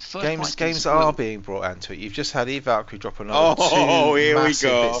 then games are being brought onto it. You've just had Valkyrie drop another two massive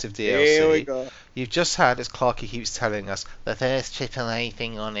bits of DLC. Here we go. You've just had, as Clarky keeps telling us, the first AAA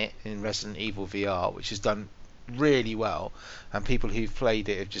thing on it in Resident Evil VR, which has done really well, and people who've played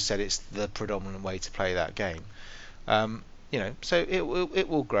it have just said it's the predominant way to play that game. So it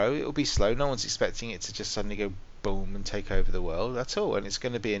will grow. It will be slow. No one's expecting it to just suddenly go boom and take over the world at all, and it's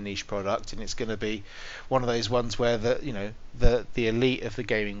going to be a niche product, and it's going to be one of those ones where the elite of the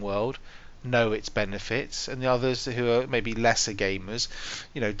gaming world know its benefits, and the others who are maybe lesser gamers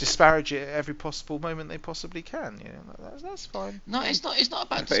disparage it at every possible moment they possibly can. That's fine. No, it's not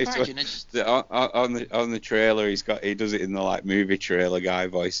about disparaging. It's just... on the trailer he does it in the like movie trailer guy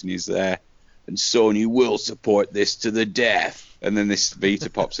voice, and he's there, and Sony will support this to the death. And then this Vita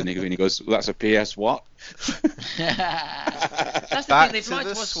pops in and he goes, "That's a PS what?" That's the thing. They've lied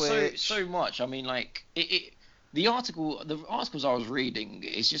to us so much. I mean, like the articles I was reading,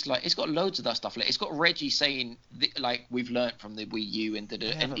 it's just like it's got loads of that stuff. Like it's got Reggie saying like we've learnt from the Wii U and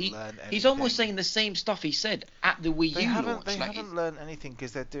he's almost saying the same stuff he said at the Wii U launch. They haven't learned anything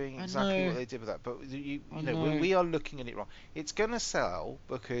because they're doing exactly what they did with that. But we are looking at it wrong. It's gonna sell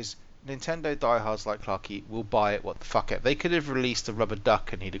because Nintendo diehards like Clarky will buy it. What the fuck it? They could have released a rubber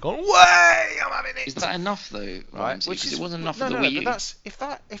duck and he'd have gone, "Way, I'm having it." Is that enough though? Right, which it wasn't enough for the Wii U. But that's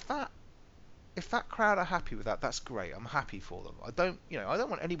if that crowd are happy with that, that's great. I'm happy for them. I don't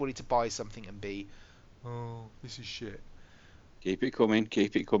want anybody to buy something and be, "Oh, this is shit." Keep it coming.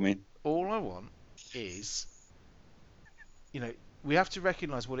 All I want is, we have to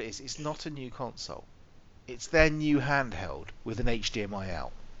recognise what it is. It's not a new console. It's their new handheld with an HDMI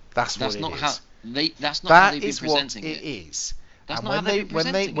out. That's what it is. That's not how they've been presenting it. It is. That's not how they've been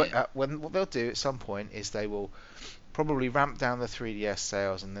presenting it. What they'll do at some point is they will probably ramp down the 3DS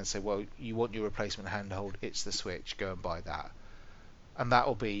sales and then say, "Well, you want your replacement handheld? It's the Switch. Go and buy that." And that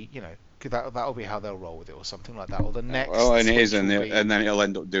will be, that'll be how they'll roll with it, or something like that. Or the next. Well, and it is, and then it'll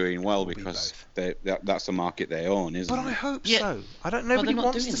end up doing well because that's the market they own, isn't it? But I hope so. I don't. Nobody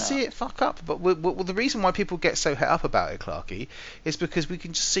wants to see it fuck up. But the reason why people get so het up about it, Clarky, is because we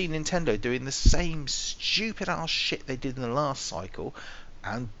can just see Nintendo doing the same stupid ass shit they did in the last cycle,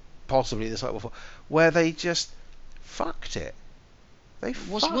 and possibly the cycle before, where they just fucked it.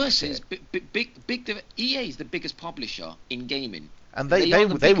 What's worse is EA is the biggest publisher in gaming. And they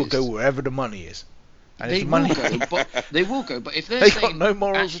will go wherever the money is. And they will go, but if they're saying, got no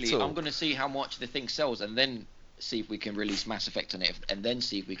morals actually, at all. I'm going to see how much the thing sells, and then see if we can release Mass Effect on it, and then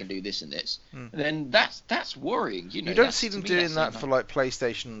see if we can do this and this, then that's worrying. You don't see them doing that for like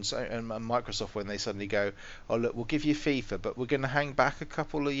PlayStation and Microsoft when they suddenly go, "Oh look, we'll give you FIFA, but we're going to hang back a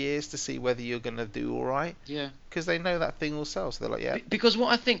couple of years to see whether you're going to do all right." Yeah. Because they know that thing will sell, so they're like, "Yeah." Because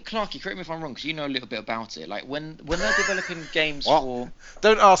what I think, Clarky, correct me if I'm wrong, because you know a little bit about it. Like when they're developing games for.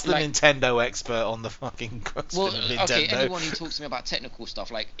 Don't ask the Nintendo expert on the fucking question of Nintendo. Okay, anyone who talks to me about technical stuff,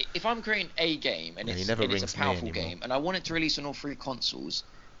 like if I'm creating a game and it's a powerful game and I want it to release on all three consoles,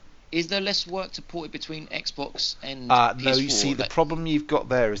 is there less work to port it between Xbox and PS4? No, you see, the problem you've got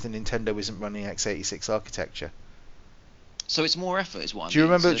there is the Nintendo isn't running x86 architecture. So it's more effort, is what I mean.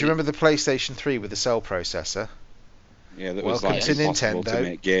 Do you remember the PlayStation 3 with the Cell processor? Yeah, that was like impossible to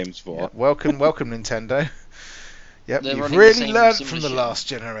make games for. Yeah, welcome, Nintendo. Yep, you've really learned from the last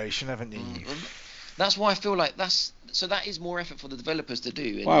generation, haven't you? That's why I feel like that is more effort for the developers to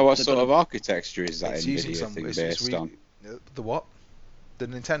do. Why? What sort of architecture is that NVIDIA thing based on? The what? The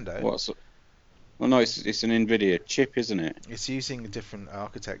Nintendo? Well, no, it's an NVIDIA chip, isn't it? It's using a different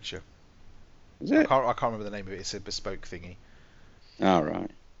architecture. Is it? I can't remember the name of it. It's a bespoke thingy. Oh,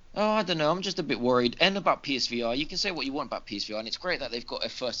 right. Oh, I don't know. I'm just a bit worried. And about PSVR, you can say what you want about PSVR, and it's great that they've got a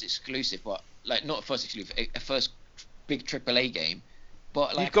first exclusive, but like not a first exclusive, a first big AAA game.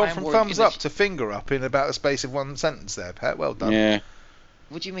 But like, You've gone from thumbs up to finger up in about the space of one sentence there, Pet. Well done. Yeah.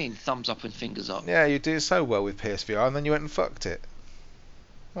 What do you mean, thumbs up and fingers up? Yeah, you do so well with PSVR, and then you went and fucked it.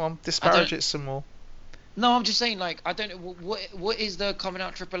 Well, disparage it some more. No, I'm just saying, like, I don't know what is the coming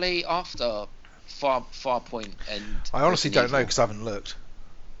out AAA after Farpoint and. I honestly don't know because I haven't looked.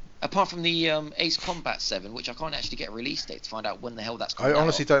 Apart from the Ace Combat 7, which I can't actually get a release date to find out when the hell that's coming out. I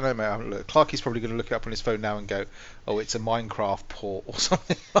honestly don't know, mate. I haven't looked. Clarky's probably going to look it up on his phone now and go, "Oh, it's a Minecraft port or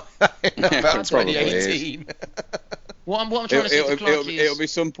something like that." About 2018. What I'm trying to say to Clarky is... It'll be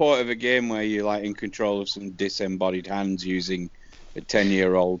some part of a game where you're like in control of some disembodied hands using a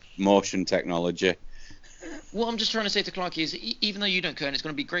 10-year-old motion technology. What I'm just trying to say to Clarky is, even though you don't care and it's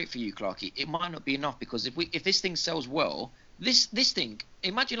going to be great for you, Clarky, it might not be enough, because if this thing sells well, this thing,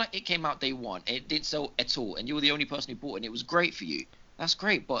 imagine like it came out day one, it didn't sell at all, and you were the only person who bought it, and it was great for you. That's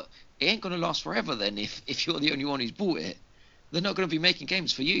great, but it ain't going to last forever then if you're the only one who's bought it. They're not going to be making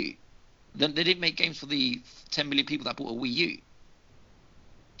games for you. They didn't make games for the 10 million people that bought a Wii U.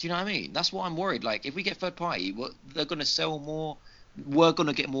 Do you know what I mean? That's why I'm worried. Like, if we get third party, they're going to sell more, we're going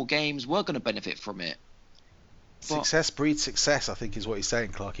to get more games, we're going to benefit from it. Success breeds success, I think is what he's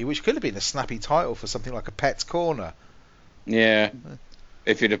saying, Clarky, which could have been a snappy title for something like a Pet's Corner. Yeah,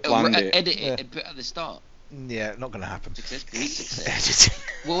 if you'd have planned it. Edit it and put it at the start. Yeah, not going to happen. Success breeds success.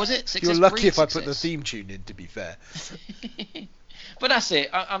 What was it? Success. You're lucky if success. I put the theme tune in, to be fair. But that's it.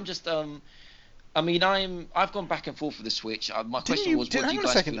 I'm just I mean, I've gone back and forth with the Switch. My question was, what do you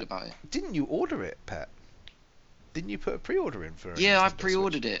guys feel about it? Didn't you order it, Pet? Didn't you put a pre-order in for it? Yeah, I've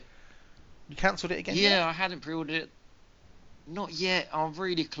pre-ordered it. You cancelled it again? Yeah, I hadn't pre-ordered it. Not yet. I'm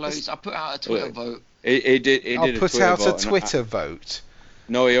really close. I put out a Twitter vote. He did. I'll put out a Twitter vote.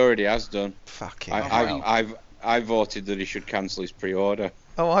 No, he already has done. Fucking hell. I voted that he should cancel his pre-order.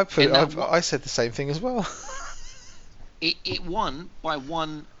 Oh, I said the same thing as well. It won by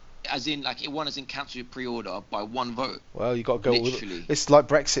one, as in cancel your pre-order by one vote. Well, you got to go with it's like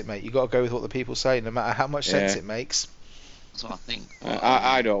Brexit, mate. You got to go with what the people say, no matter how much sense it makes. That's what I think.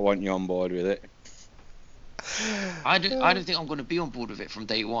 I don't want you on board with it. I don't think I'm going to be on board with it from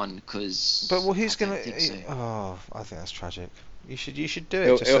day one, because. But who's going to? Oh, I think that's tragic. You should do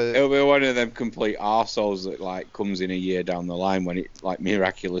it. It'll be one of them complete arseholes that like comes in a year down the line when it like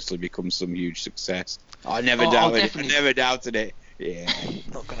miraculously becomes some huge success. I never doubted it. I never doubted it. Yeah.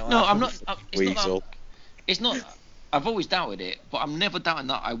 Not gonna no, happen. I'm not. Weasel. It's not. I've always doubted it, but I'm never doubting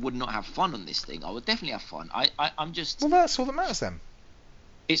that I would not have fun on this thing. I would definitely have fun. I'm just. Well, that's all that matters then.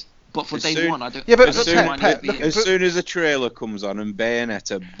 But for day one, I don't. Yeah, but as soon as a trailer comes on and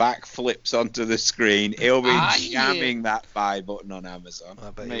Bayonetta backflips onto the screen, he'll be jamming that buy button on Amazon.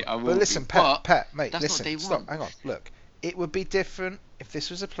 Mate, but listen, Pat, mate, listen, stop, hang on, look. It would be different if this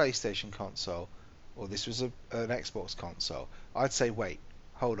was a PlayStation console or this was an Xbox console. I'd say wait,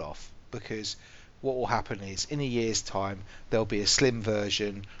 hold off, because what will happen is in a year's time there'll be a slim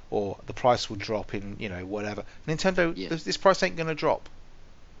version, or the price will drop in, whatever. Nintendo, this price ain't going to drop.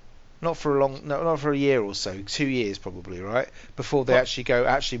 Not for not for a year or so, 2 years probably, right? Before they actually go,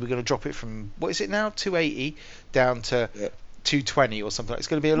 we're going to drop it from, what is it now, 280 down to 220 or something. It's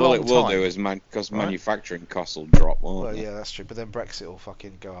going to be a long time. Well, it will do, because manufacturing costs will drop, won't they? Yeah, that's true. But then Brexit will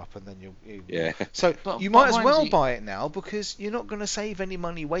fucking go up, and then you'll yeah. So you might as well buy it now, because you're not going to save any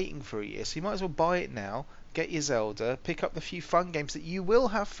money waiting for a year. So you might as well buy it now, get your Zelda, pick up the few fun games that you will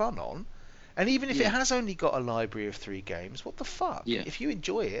have fun on. And even if it has only got a library of 3 games, what the fuck? Yeah. If you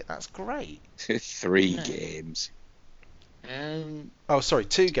enjoy it, that's great. 3 games. Oh, sorry,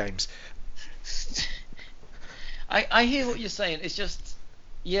 2 games. I hear what you're saying. It's just,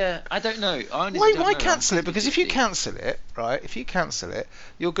 I don't know. Why cancel it? Because if you cancel it, right? If you cancel it,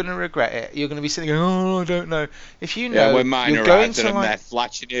 you're going to regret it. You're going to be sitting going, oh, I don't know. If you know, when mine you're going to like, they're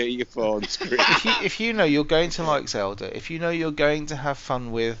flashing it at your phone screen. if you know you're going to like Zelda, if you know you're going to have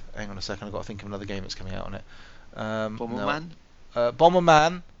fun with, hang on a second, I've got to think of another game that's coming out on it. Bomberman.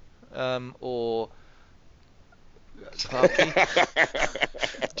 Bomberman, or Clarky.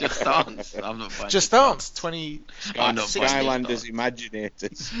 Just Dance. I'm not buying Just Dance. 20. Skylanders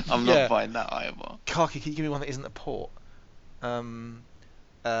Imaginators. I'm not buying that either. Clarky, can you give me one that isn't a port?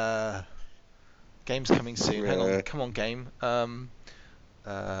 Game's coming soon. Hang on, come on, game. Legend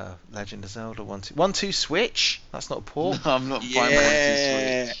of Zelda 1-2 Switch. That's not a port. No, I'm not buying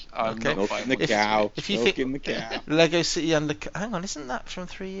 1-2 Switch. I'm not buying the cow. If you think the cow. Lego City Under. Hang on, isn't that from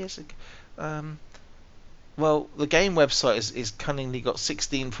 3 years ago? Well, the game website is cunningly got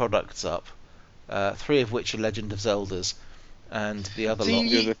 16 products up, 3 of which are Legend of Zeldas, and the other See, lot.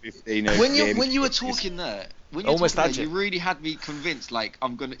 The other 15 when you were talking there, you really had me convinced. Like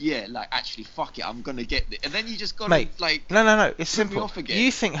I'm gonna, actually, fuck it, I'm gonna get it. And then you just got Mate, like, no, it's put me simple. off again.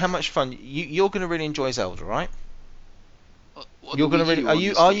 You think how much fun you're gonna really enjoy Zelda, right? What, You're the gonna Wii really U are on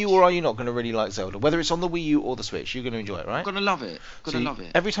you the are Switch? you or are you not gonna really like Zelda? Whether it's on the Wii U or the Switch, you're gonna enjoy it, right? I'm gonna love it. Love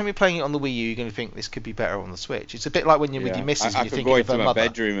it. Every time you're playing it on the Wii U, you're gonna think this could be better on the Switch. It's a bit like when you're with your missus and I you're could thinking go of her into my mother.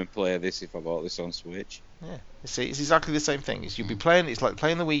 bedroom and play this if I bought this on Switch. Yeah, see, it's exactly the same thing. You'll be playing. It's like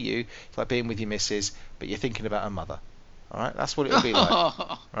playing the Wii U. It's like being with your missus, but you're thinking about her mother. All right, that's what it'll be like.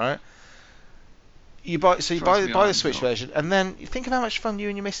 All right. You buy the Switch version, and then you think of how much fun you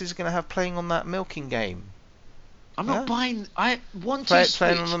and your missus are going to have playing on that milking game. I'm not buying. I want to to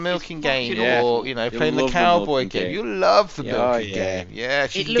playing on the milking game, awful. or playing the cowboy game. You love the milking game. Yeah,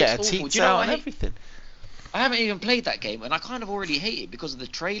 she can get her teeth out and everything. I haven't even played that game, and I kind of already hate it because of the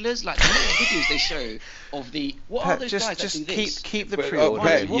trailers, like the videos they show of the. What are those guys that do this? Keep the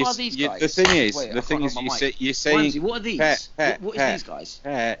pre-order. What are these guys? The thing is, you're saying. Ramsey, what are these? What is these guys?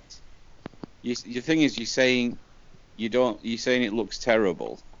 The thing is, you're saying You're saying it looks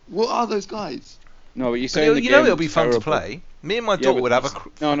terrible. What are those guys? No, but you're saying the game it'll be fun terrible. to play. Me and my daughter would have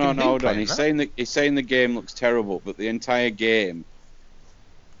a. No, hold on. He's saying the game looks terrible, but the entire game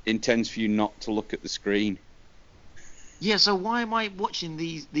intends for you not to look at the screen. Yeah, so why am I watching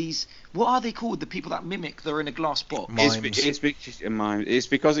these? What are they called? The people that mimic they're in a glass box. It's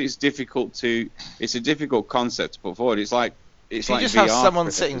because it's difficult to. It's a difficult concept to put forward. It's like if you just VR have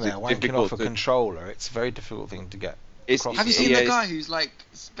someone sitting there wanking off a controller, it's a very difficult thing to get. Have you seen the guy who's like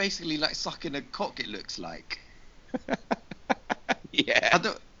basically like sucking a cock? It looks like. Yeah.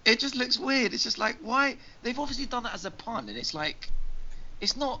 It just looks weird. It's just like why they've obviously done that as a pun, and it's like,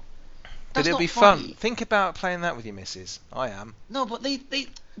 it's not. But it'll be fun. Think about playing that with your missus. I am. No, but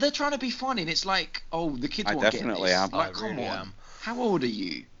they're trying to be funny, and it's like, oh, the kids won't get this. I definitely am. Like, come on. Am. How old are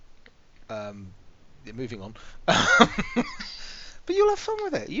you? Moving on. But you'll have fun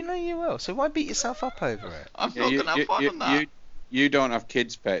with it. You know you will. So why beat yourself up over it? I'm not gonna have fun on that. You don't have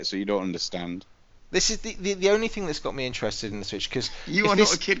kids, pet, so you don't understand. This is the only thing that's got me interested in the Switch, because you are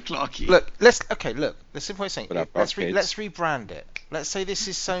not a kid, Clarky. Look. The simple way of saying, let's rebrand it. Let's say this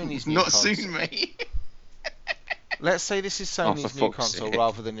is Sony's new console. Not soon, mate. Let's say this is Sony's new console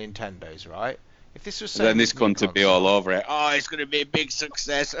rather than Nintendo's, right? If this was Sony's then this cunt would be all over it. Oh, it's going to be a big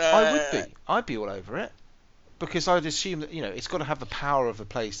success. I would be. I'd be all over it. Because I'd assume that, it's got to have the power of the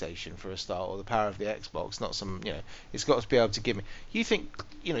PlayStation for a start, or the power of the Xbox, not some, it's got to be able to give me. You think,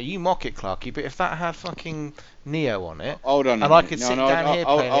 you mock it, Clarky, but if that had fucking Nioh on it, hold on, and I could sit down here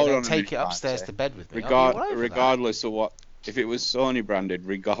playing it and take it upstairs to bed with me, regardless of what, if it was Sony branded,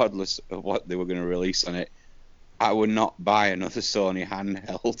 regardless of what they were going to release on it, I would not buy another Sony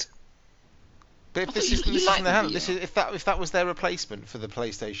handheld. But if this isn't the handle, if that was their replacement for the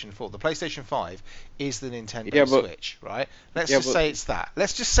PlayStation 4, the PlayStation 5 is the Nintendo Switch, right? Let's just say it's that.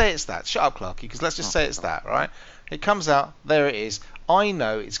 Let's just say it's that. Shut up, Clarky, because let's just say it's that, right? It comes out, there it is. I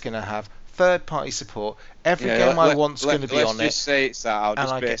know it's going to have third-party support. Every game I want's going to be on it. Let's just say it's that. I'll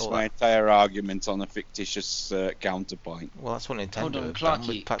just base my entire argument on a fictitious counterpoint. Well, that's what Nintendo. Hold on,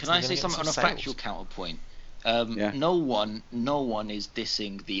 Clarky. Can I say something on a factual counterpoint? No one is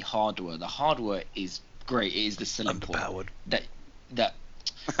dissing the hardware. The hardware is great. It is the selling point. That.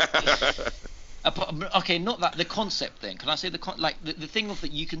 Okay, not that the concept thing. Can I say the thing of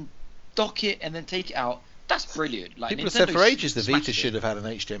that you can dock it and then take it out? That's brilliant. Like people have said for ages the Vita should have had an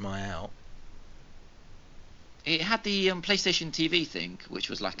HDMI out. It had the PlayStation TV thing, which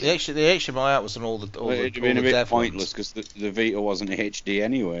was like the HDMI out was on all the. It'd have been a bit pointless because the Vita wasn't HD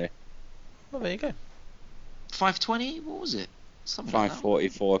anyway. Well, there you go. 520? What was it? Something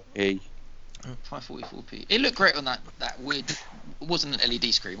 544p. 544p. It looked great on that weird. It wasn't an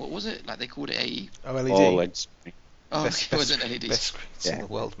LED screen. What was it? Like they called it a OLED. OLED screen. Oh, it wasn't LED. Best screens in the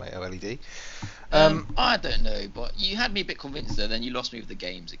world, mate. OLED. I don't know, but you had me a bit convinced there. Then you lost me with the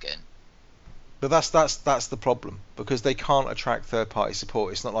games again. But that's the problem, because they can't attract third-party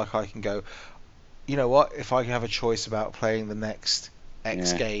support. It's not like I can go, you know what? If I can have a choice about playing the next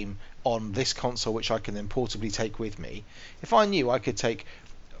X game on this console, which I can then portably take with me, if I knew I could take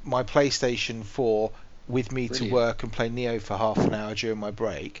my PlayStation 4 with me to work and play Nioh for half an hour during my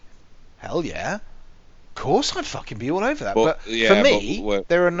break, hell yeah, of course I'd fucking be all over that. But for me,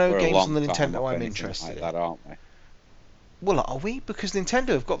 there are no games on the Nintendo I'm interested in. That, aren't we? Well, are we? Because Nintendo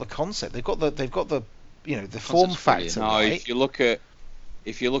have got the concept. They've got the the form factor. No, right? if you look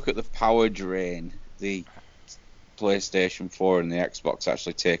at the power drain, the PlayStation 4 and the Xbox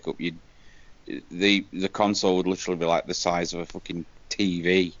actually take up the console would literally be like the size of a fucking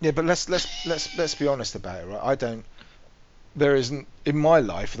TV. Yeah, but let's be honest about it, right? there isn't in my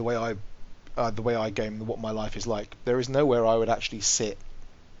life the way I game, what my life is like. There is nowhere I would actually sit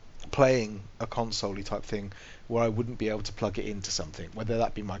playing a console-y type thing where I wouldn't be able to plug it into something, whether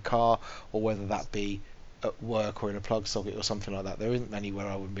that be my car or whether that be at work or in a plug socket or something like that. There isn't anywhere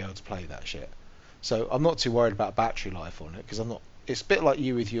I wouldn't be able to play that shit. So I'm not too worried about battery life on it, because I'm not. It's a bit like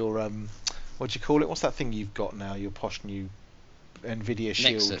you with your what do you call it? What's that thing you've got now? Your posh new Nvidia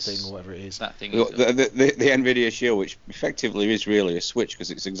Shield Nexus thing or whatever it is. That thing. The Nvidia Shield, which effectively is really a Switch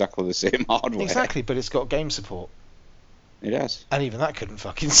because it's exactly the same hardware. Exactly, but it's got game support. It has. And even that couldn't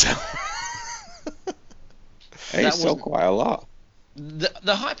fucking sell. It's still quite a lot.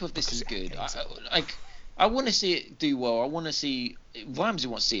 The hype of this is good. I want to see it do well. I want to see Ramsey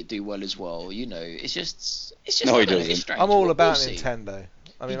wants to see it do well as well. You know, it's just. No, he doesn't. I'm all about Nintendo.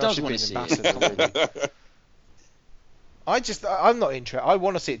 I mean, I should be an ambassador. Really. I'm not interested. I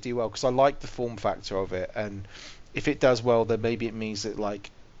want to see it do well because I like the form factor of it, and if it does well, then maybe it means that like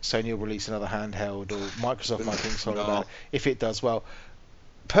Sony will release another handheld, or Microsoft might think something about it if it does well.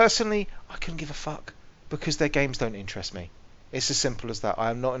 Personally, I couldn't give a fuck because their games don't interest me. It's as simple as that. I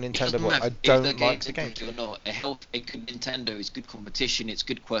am not a Nintendo boy. I don't like the game. Or not. A good Nintendo is good competition. It's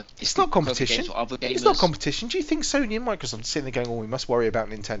good quirk. It's not competition. It's not competition. Do you think Sony and Microsoft are sitting there going, "Oh, we must worry about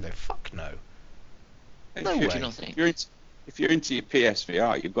Nintendo"? Fuck no. No way. If you're into your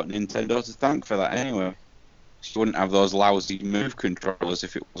PSVR, you've got Nintendo to thank for that anyway. You wouldn't have those lousy Move controllers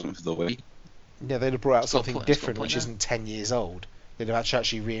if it wasn't for the Wii. Yeah, they'd have brought out something different, which isn't 10 years old. They'd have to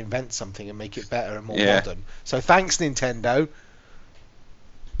actually reinvent something and make it better and more modern. So thanks, Nintendo.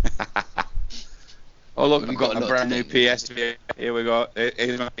 Oh look, we've got a brand new PSVR. Here we go.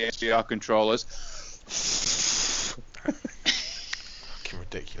 Here's my PSVR controllers. Fucking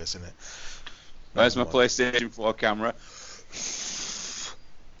ridiculous, isn't it? Where's my PlayStation 4 camera?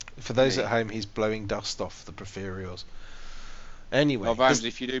 For those at home, he's blowing dust off the peripherals. Anyway, well, Vams,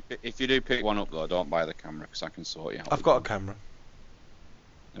 if you do pick one up though, don't buy the camera because I can sort you out. I've got a camera.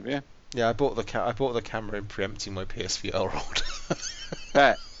 Have you? Yeah, I bought the camera in preempting my PSVR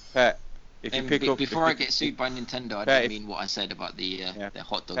order. Pet. If you pick up before I get sued by Nintendo, I didn't mean what I said about the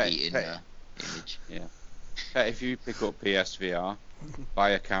hot dog eating image. Yeah. Pet, if you pick up PSVR, buy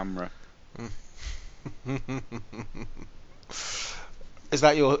a camera. Is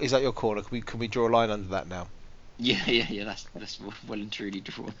that your corner? Can we draw a line under that now? Yeah. That's well and truly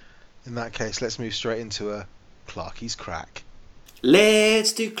drawn. In that case, let's move straight into Clarky's crack.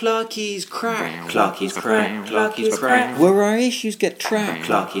 Let's do Clarky's crack. Clarky's crack. Clarky's crack. Where our issues get tracked.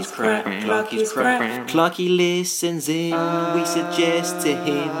 Clarky's crack. Clarky's crack. Clarky listens in. We suggest to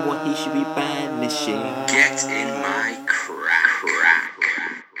him what he should be banishing. Get in my crack.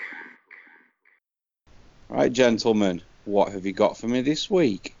 Right, gentlemen, what have you got for me this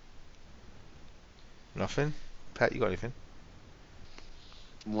week? Nothing. Pat, you got anything?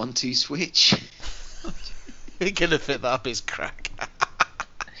 1-2 switch. You're gonna fit that up his crack.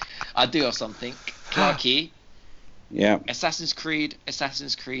 I do have something. Clarky. Yeah. Assassin's Creed.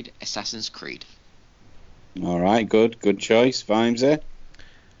 All right, good choice, Vimesy.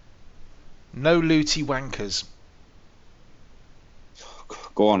 No looty wankers.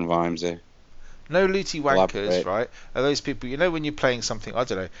 Go on, Vimesy. No looty wankers, right? Are those people, you know, when you're playing something, I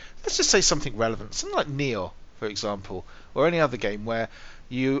don't know, let's just say something relevant, something like Nioh, for example, or any other game where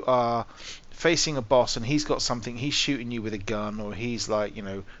you are facing a boss and he's got something, he's shooting you with a gun, or he's like, you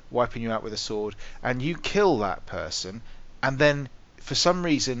know, wiping you out with a sword, and you kill that person, and then for some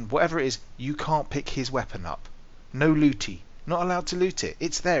reason, whatever it is, you can't pick his weapon up. No looty. Not allowed to loot it.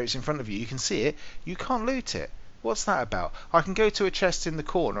 It's there, it's in front of you, you can see it, you can't loot it. What's that about? I can go to a chest in the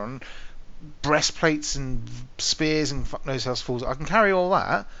corner and breastplates and spears and fuck knows how else falls. I can carry all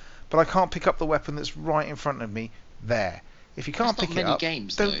that, but I can't pick up the weapon that's right in front of me there. If you can't pick it up,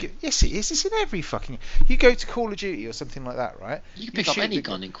 games, yes, it is. It's in every fucking. You go to Call of Duty or something like that, right? You can pick up any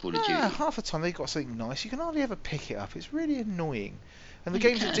gun in Call of Duty. Half the time they've got something nice. You can hardly ever pick it up. It's really annoying. And the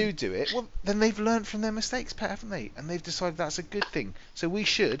games that do it, well, then they've learned from their mistakes, Pat, haven't they? And they've decided that's a good thing. So we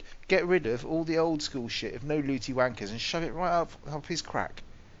should get rid of all the old school shit of no looty wankers and shove it right up his crack.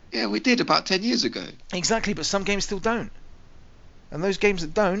 Yeah, we did about 10 years ago. Exactly, but some games still don't. And those games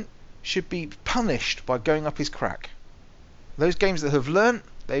that don't should be punished by going up his crack. Those games that have learnt,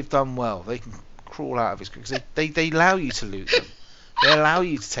 they've done well. They can crawl out of his crack. They allow you to loot them. They allow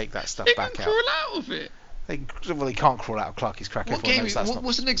you to take that stuff back out. They can crawl out of it. They can't crawl out of Clarky's crack.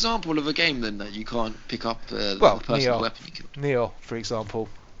 What's an example of a game then that you can't pick up the person's weapon you killed? Nioh, for example.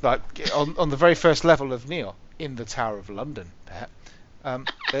 Like on the very first level of Nioh, in the Tower of London, Pat.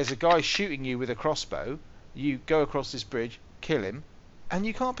 There's a guy shooting you with a crossbow. You go across this bridge, kill him, and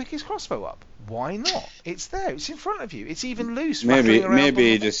you can't pick his crossbow up. Why not? It's there. It's in front of you. It's even loose. Maybe rattling around he on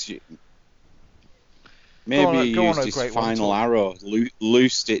the just thing. maybe he Go on, used oh, his great one, final talk. arrow,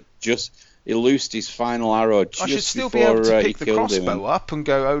 loosed his final arrow just I should still be before able to he pick the killed him. crossbow up and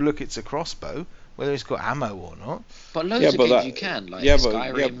go, oh look, it's a crossbow, whether it's got ammo or not. But loads of games you can, like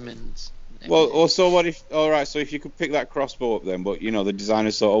Skyrim and. Well, so what if? All right, so if you could pick that crossbow up then, but the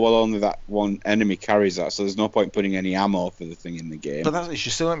designer thought, well, only that one enemy carries that, so there's no point putting any ammo for the thing in the game. But you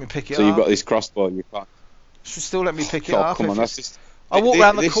should still let me pick it up. So you've got this crossbow, you can't. You should still let me pick it up. Come on, that's just. I walk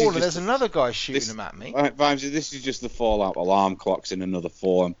round the corner, there's another guy shooting them at me. Vimesy, this is just the Fallout alarm clocks in another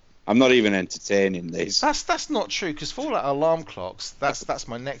form. I'm not even entertaining this. That's not true, because Fallout alarm clocks, that's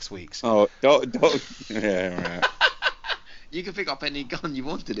my next week's. Oh, don't. Yeah, right. You can pick up any gun you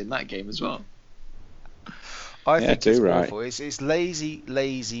wanted in that game as well. I think it's awful. It's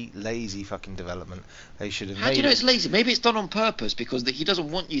lazy fucking development. They should have. How do you know it's lazy? Maybe it's done on purpose because he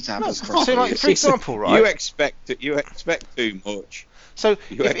doesn't want you to have this crossbow. So, like, for example, right? You expect too much. So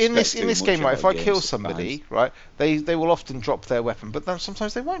in this game, right, if I kill somebody, right, they will often drop their weapon, but then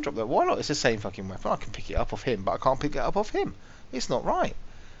sometimes they won't drop their. Why not? It's the same fucking weapon. I can pick it up off him, but I can't pick it up off him. It's not right.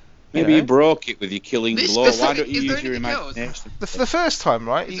 Maybe you broke it with your killing blow. Why don't you use your imagination? The first time,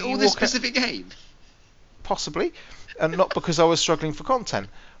 right? It's all this specific game. Possibly, and not because I was struggling for content,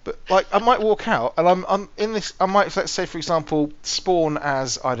 but like I might walk out and I'm in this. I might, let's say for example, spawn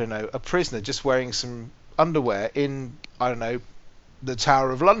as, I don't know, a prisoner just wearing some underwear in, I don't know, the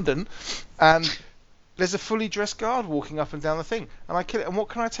Tower of London, and there's a fully dressed guard walking up and down the thing, and I kill it. And what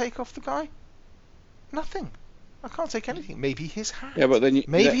can I take off the guy? Nothing. I can't take anything. Maybe his hat. Yeah, but then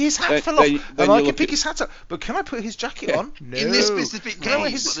his hat fell off, and I can pick his hat up. But can I put his jacket on? No. In this specific game,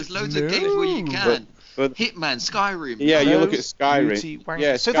 there's loads of games where you can. But Hitman, Skyrim. Yeah, you look at Skyrim.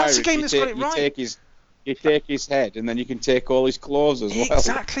 Yeah, so that's a game that's got it right. You take his head, and then you can take all his clothes as well.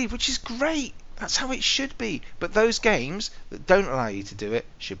 Exactly, which is great. That's how it should be. But those games that don't allow you to do it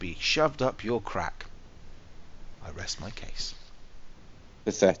should be shoved up your crack. I rest my case.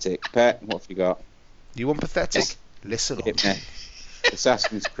 Pathetic. Pet, what have you got? You want pathetic? Listen on.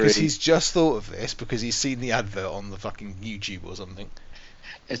 Assassin's Creed. Because he's just thought of this because he's seen the advert on the fucking YouTube or something.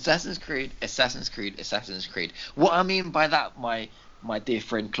 Assassin's Creed. What I mean by that, my dear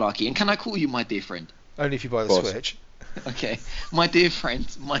friend Clarky, and can I call you my dear friend? Only if you buy the Switch. Okay, my dear friend,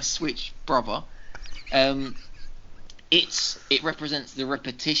 my Switch brother. It represents the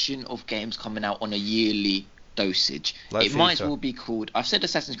repetition of games coming out on a yearly dosage. Like it FIFA. might as well be called. I've said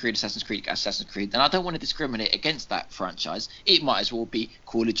Assassin's Creed, and I don't want to discriminate against that franchise. It might as well be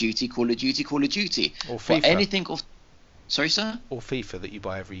Call of Duty. Or FIFA. But anything of. Sorry, sir? Or FIFA that you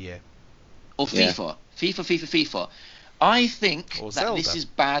buy every year. Or FIFA. FIFA. I think that this is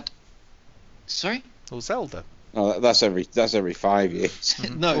bad. Sorry? Or Zelda. No, that's every 5 years.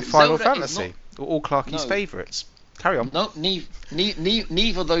 No, or Final Zelda Fantasy. Or all Clarky's favourites. Carry on. No,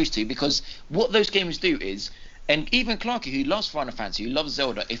 neither of those two, because what those games do is, and even Clarky, who loves Final Fantasy, who loves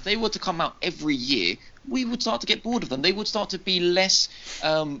Zelda, if they were to come out every year, we would start to get bored of them. They would start to be less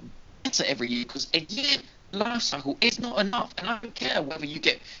better every year, because a year life cycle is not enough. And I don't care whether you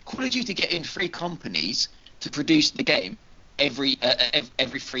get Call of Duty getting 3 companies to produce the game every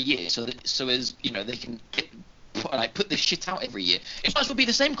 3 years, so as you know they can put this shit out every year. It might as well be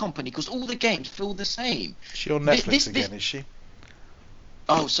the same company because all the games feel the same. Is she on Netflix again? Is she?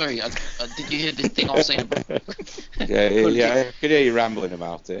 Oh, sorry. Did you hear the thing I was saying about? yeah, I could hear you rambling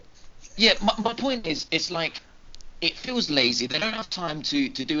about it. Yeah, my point is, it's like it feels lazy. They don't have time to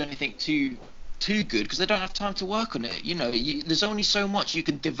do anything too good because they don't have time to work on it. You know, there's only so much you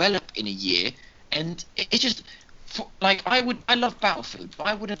can develop in a year, and it just. Like I love Battlefield, but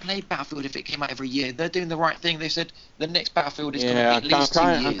I wouldn't play Battlefield if it came out every year. They're doing the right thing. They said the next Battlefield is going to be at least 2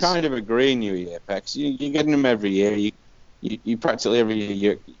 years. I'm kind of agreeing with you here, Pex. You're getting them every year. You practically every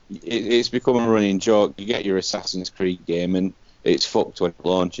year. It's become a running joke. You get your Assassin's Creed game and it's fucked when it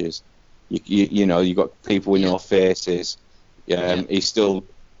launches. You know you got people with no faces. He still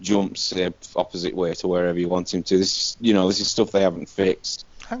jumps the opposite way to wherever you want him to. This is stuff they haven't fixed.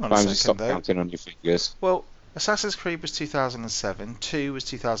 Hang on a second, stop counting on your fingers. Well. Assassin's Creed was 2007, 2 was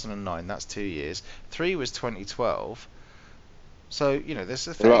 2009, that's 2 years, 3 was 2012, so, there's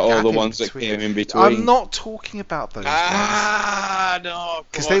a fair gap all the in ones between. That came in between. I'm not talking about those ones. No,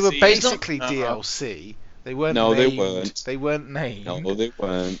 because they were basically DLC. They weren't named. They weren't. They weren't named. No, they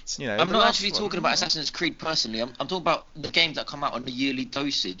weren't. I'm not actually talking about Assassin's Creed personally. I'm talking about the games that come out on a yearly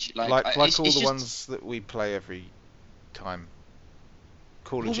dosage. Like all the ones that we play every time.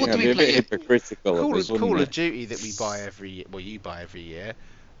 What do we play? Hypocritical. Call of Duty that we buy every year. Well, you buy every year.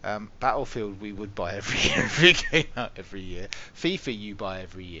 Battlefield we would buy every game out every year. FIFA you buy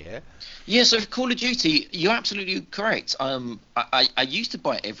every year. Yeah, so Call of Duty, you're absolutely correct. I used to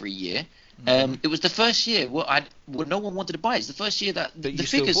buy it every year. It was the first year no one wanted to buy it. It's the first year that But the you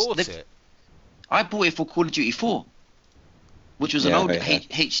figures. still bought it. I bought it for Call of Duty 4, which was an old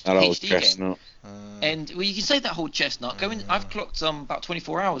HD game. And well, you can say that whole chestnut. I've clocked about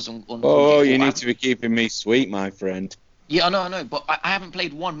 24 hours on. Oh, you need to be keeping me sweet, my friend. Yeah, I know, but I haven't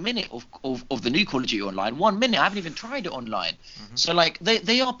played 1 minute of the new Call of Duty Online. 1 minute, I haven't even tried it online. So like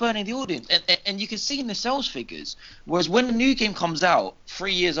they are burning the audience, and you can see in the sales figures. Whereas when a new game comes out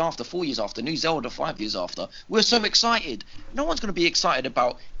 3 years after, 4 years after, new Zelda 5 years after, we're so excited. No one's going to be excited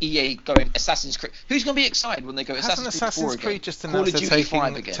about EA going Assassin's Creed. Who's going to be excited when they go Assassin's Creed 4 again? Just Call of announced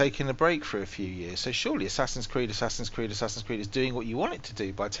Duty taking a break for a few years. So surely Assassin's Creed is doing what you want it to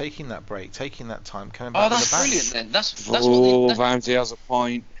do by taking that break, taking that time, coming back. Oh, that's brilliant then. That's what Vamsy has a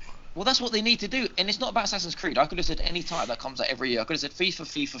point. Well, that's what they need to do, and it's not about Assassin's Creed. I could have said any title that comes out every year. I could have said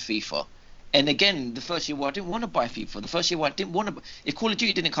FIFA. And again, the first year where I didn't want to buy FIFA, the first year where I didn't want to, if Call of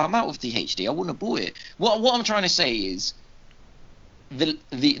Duty didn't come out with the HD, I wouldn't have bought it. What I'm trying to say is,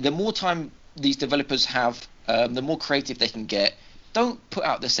 the more time these developers have, the more creative they can get. Don't put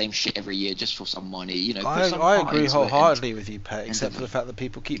out the same shit every year just for some money. You know. I agree wholeheartedly with you, Pet, except for the fact that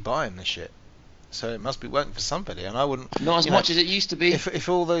people keep buying the shit. So it must be working for somebody, and I wouldn't. Not as much as it used to be. If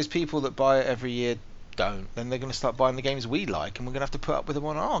all those people that buy it every year don't, then they're going to start buying the games we like, and we're going to have to put up with them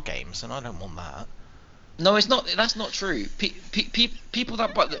on our games, and I don't want that. No, it's not. That's not true. People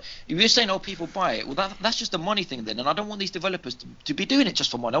that buy, if you're saying people buy it, well, that's just a money thing then, and I don't want these developers to be doing it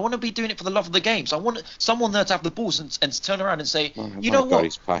just for money. I want to be doing it for the love of the game. So I want someone there to have the balls and to turn around and say, you know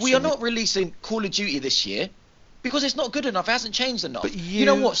what, we are not releasing Call of Duty this year. Because it's not good enough, it hasn't changed enough. But you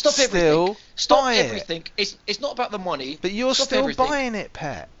know what? Stop everything. Stop everything. It's not about the money. But you're still buying it,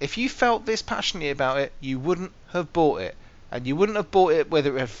 Pet. If you felt this passionately about it, you wouldn't have bought it. And you wouldn't have bought it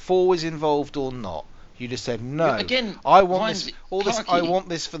whether it had 4 was involved or not. You just said no. Again, I want this. I want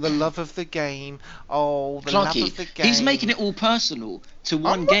this for the love of the game. Oh, the love of the game. He's making it all personal to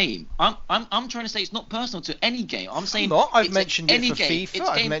one game. I'm trying to say it's not personal to any game. I'm saying I've mentioned it for FIFA.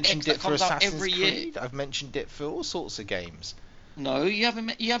 I've mentioned it for Assassin's Creed. I've mentioned it for all sorts of games. No, you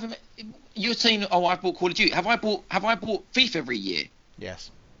haven't. You're saying, oh, I bought Call of Duty. Have I bought FIFA every year? Yes.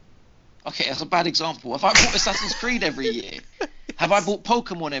 Okay, that's a bad example. Have I bought Assassin's Creed every year? Have I bought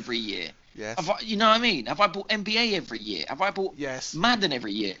Pokemon every year? Yes. You know what I mean? Have I bought NBA every year? Have I bought Madden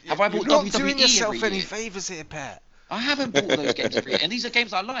every year? Have I bought WWE every year? You're not doing yourself any favours here, Pat. I haven't bought those games every year, and these are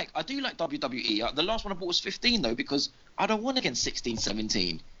games I like. I do like WWE. The last one I bought was 15 though, because I don't want against 16,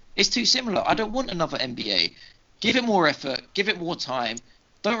 17. It's too similar. I don't want another NBA. Give it more effort. Give it more time.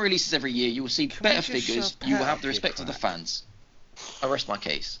 Don't release this every year. You will see better figures. You will have the respect of the fans. I rest my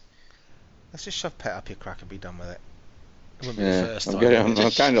case. Let's just shove Pet up your crack and be done with it. It wouldn't be the first time.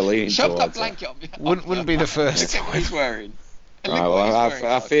 I'm kind of leaning shove towards that blanket up. Wouldn't be the first time. Look at what he's wearing. Right, well,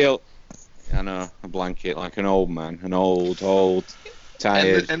 I feel, I know, a blanket like an old man, an old,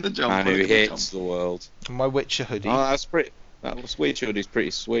 tired man who hates the world. My Witcher hoodie. Oh, that's pretty. That Witcher hoodie's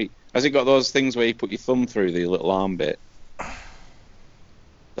pretty sweet. Has it got those things where you put your thumb through the little arm bit?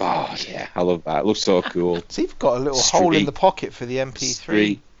 Oh yeah, I love that. It looks so cool. It's even got a little hole in the pocket for the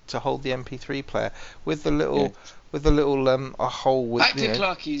MP3 to hold the MP3 player with the little. With the little a hole with back to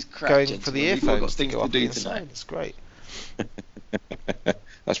Clarky's going for the earphones to go up the inside. It's great.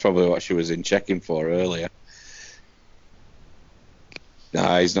 That's probably what she was in checking for earlier.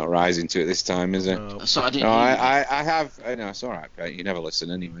 Nah, he's not rising to it this time, is he? So I have. No, it's all right, Pete. You never listen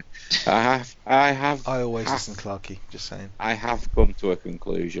anyway. I always listen, Clarky. Just saying. I have come to a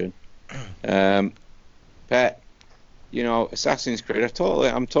conclusion. Pet, you know, Assassin's Creed.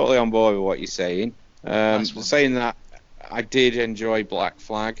 I'm totally on board with what you're saying. Saying that, I did enjoy Black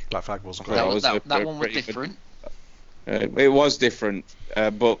Flag. Black Flag wasn't great. That one was different. It was different,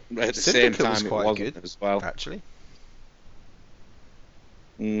 but at the same time, it wasn't good, as well. Actually.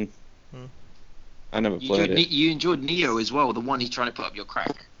 I never played it. You enjoyed Nioh as well, the one he's trying to put up your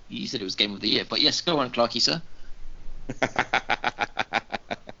crack. You said it was Game of the Year, but yes, go on, Clarky, sir.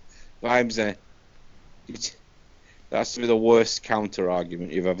 Vibes, that's the worst counter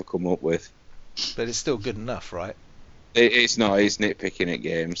argument you've ever come up with. But it's still good enough, right? It's not. It's nitpicking at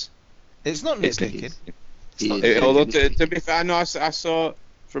games. It's not nitpicking. Although to be fair, I saw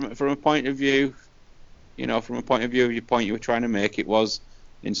from a point of view, you know, from a point of view of your point you were trying to make, it was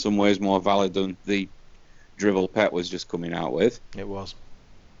in some ways more valid than the drivel Pet was just coming out with. It was.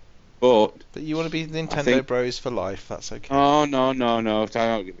 But you want to be Nintendo bros for life, that's okay. Oh, no. I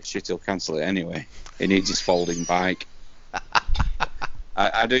don't give a shit, he'll cancel it anyway. He needs his folding bike.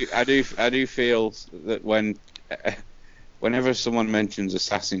 I do feel that whenever someone mentions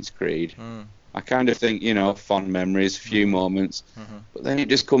Assassin's Creed, I kind of think, fond memories, few moments, but then it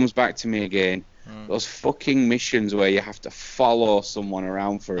just comes back to me again. Those fucking missions where you have to follow someone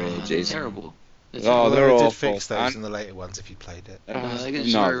around for ages. Terrible. They're They awful. did fix those in the later ones if you played it. They're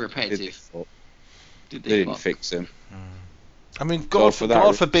just very repetitive. They didn't fix them. I mean, God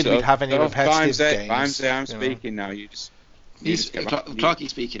forbid we'd have any repetitive games. I'm speaking now. You just Clarky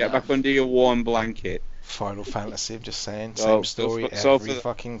speaking. Get back under your warm blanket. Final Fantasy, I'm just saying. Same story every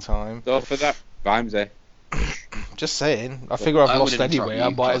fucking time. So for that, Vimesy. Just saying. I figure I've lost anyway. I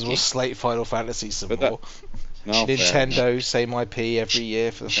might as well slate Final Fantasy some more. No, Nintendo, same IP every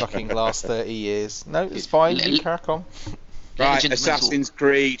year for the fucking last 30 years. No, it's fine. You crack on. Right, Assassin's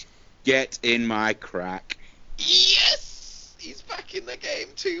Creed, get in my crack. Yes! He's back in the game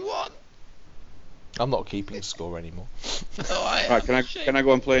 2-1. I'm not keeping score anymore. Right, can I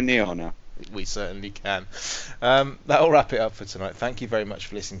go and play Nioh now? We certainly can. That'll wrap it up for tonight. Thank you very much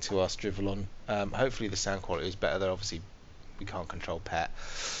for listening to us drivel on. Hopefully the sound quality is better. Though obviously we can't control Pet.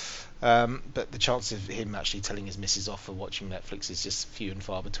 But the chance of him actually telling his missus off for watching Netflix is just few and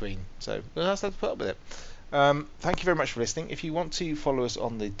far between. So we'll have to put up with it. Thank you very much for listening. If you want to follow us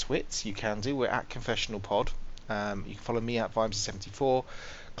on the twits, you can do. We're at Confessional Pod. You can follow me at Vimesy74,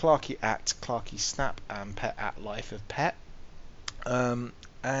 Clarky at Clarky Snap, and Pet at Life of Pet.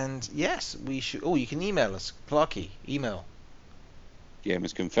 And yes, we should. Oh, you can email us, Clarky. Email.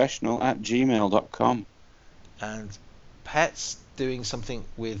 gamersconfessional@gmail.com. And Pet's doing something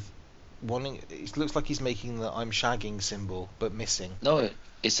with wanting. It looks like he's making the I'm shagging symbol, but missing. No,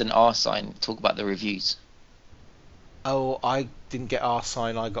 it's an R sign. Talk about the reviews. Oh, I didn't get R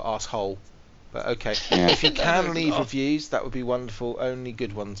sign. I got arsehole. But okay, Yeah. If you can leave reviews, that would be wonderful. Only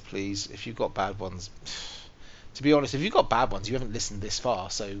good ones, please. If you've got bad ones. To be honest, if you've got bad ones, you haven't listened this far,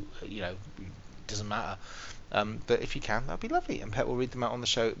 so, it doesn't matter. But if you can, that'd be lovely. And Pet will read them out on the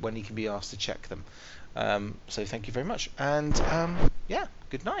show when he can be asked to check them. So thank you very much. And,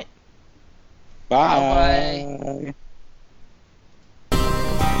 good night. Bye.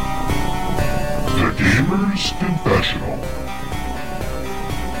 The Gamer's Confessional.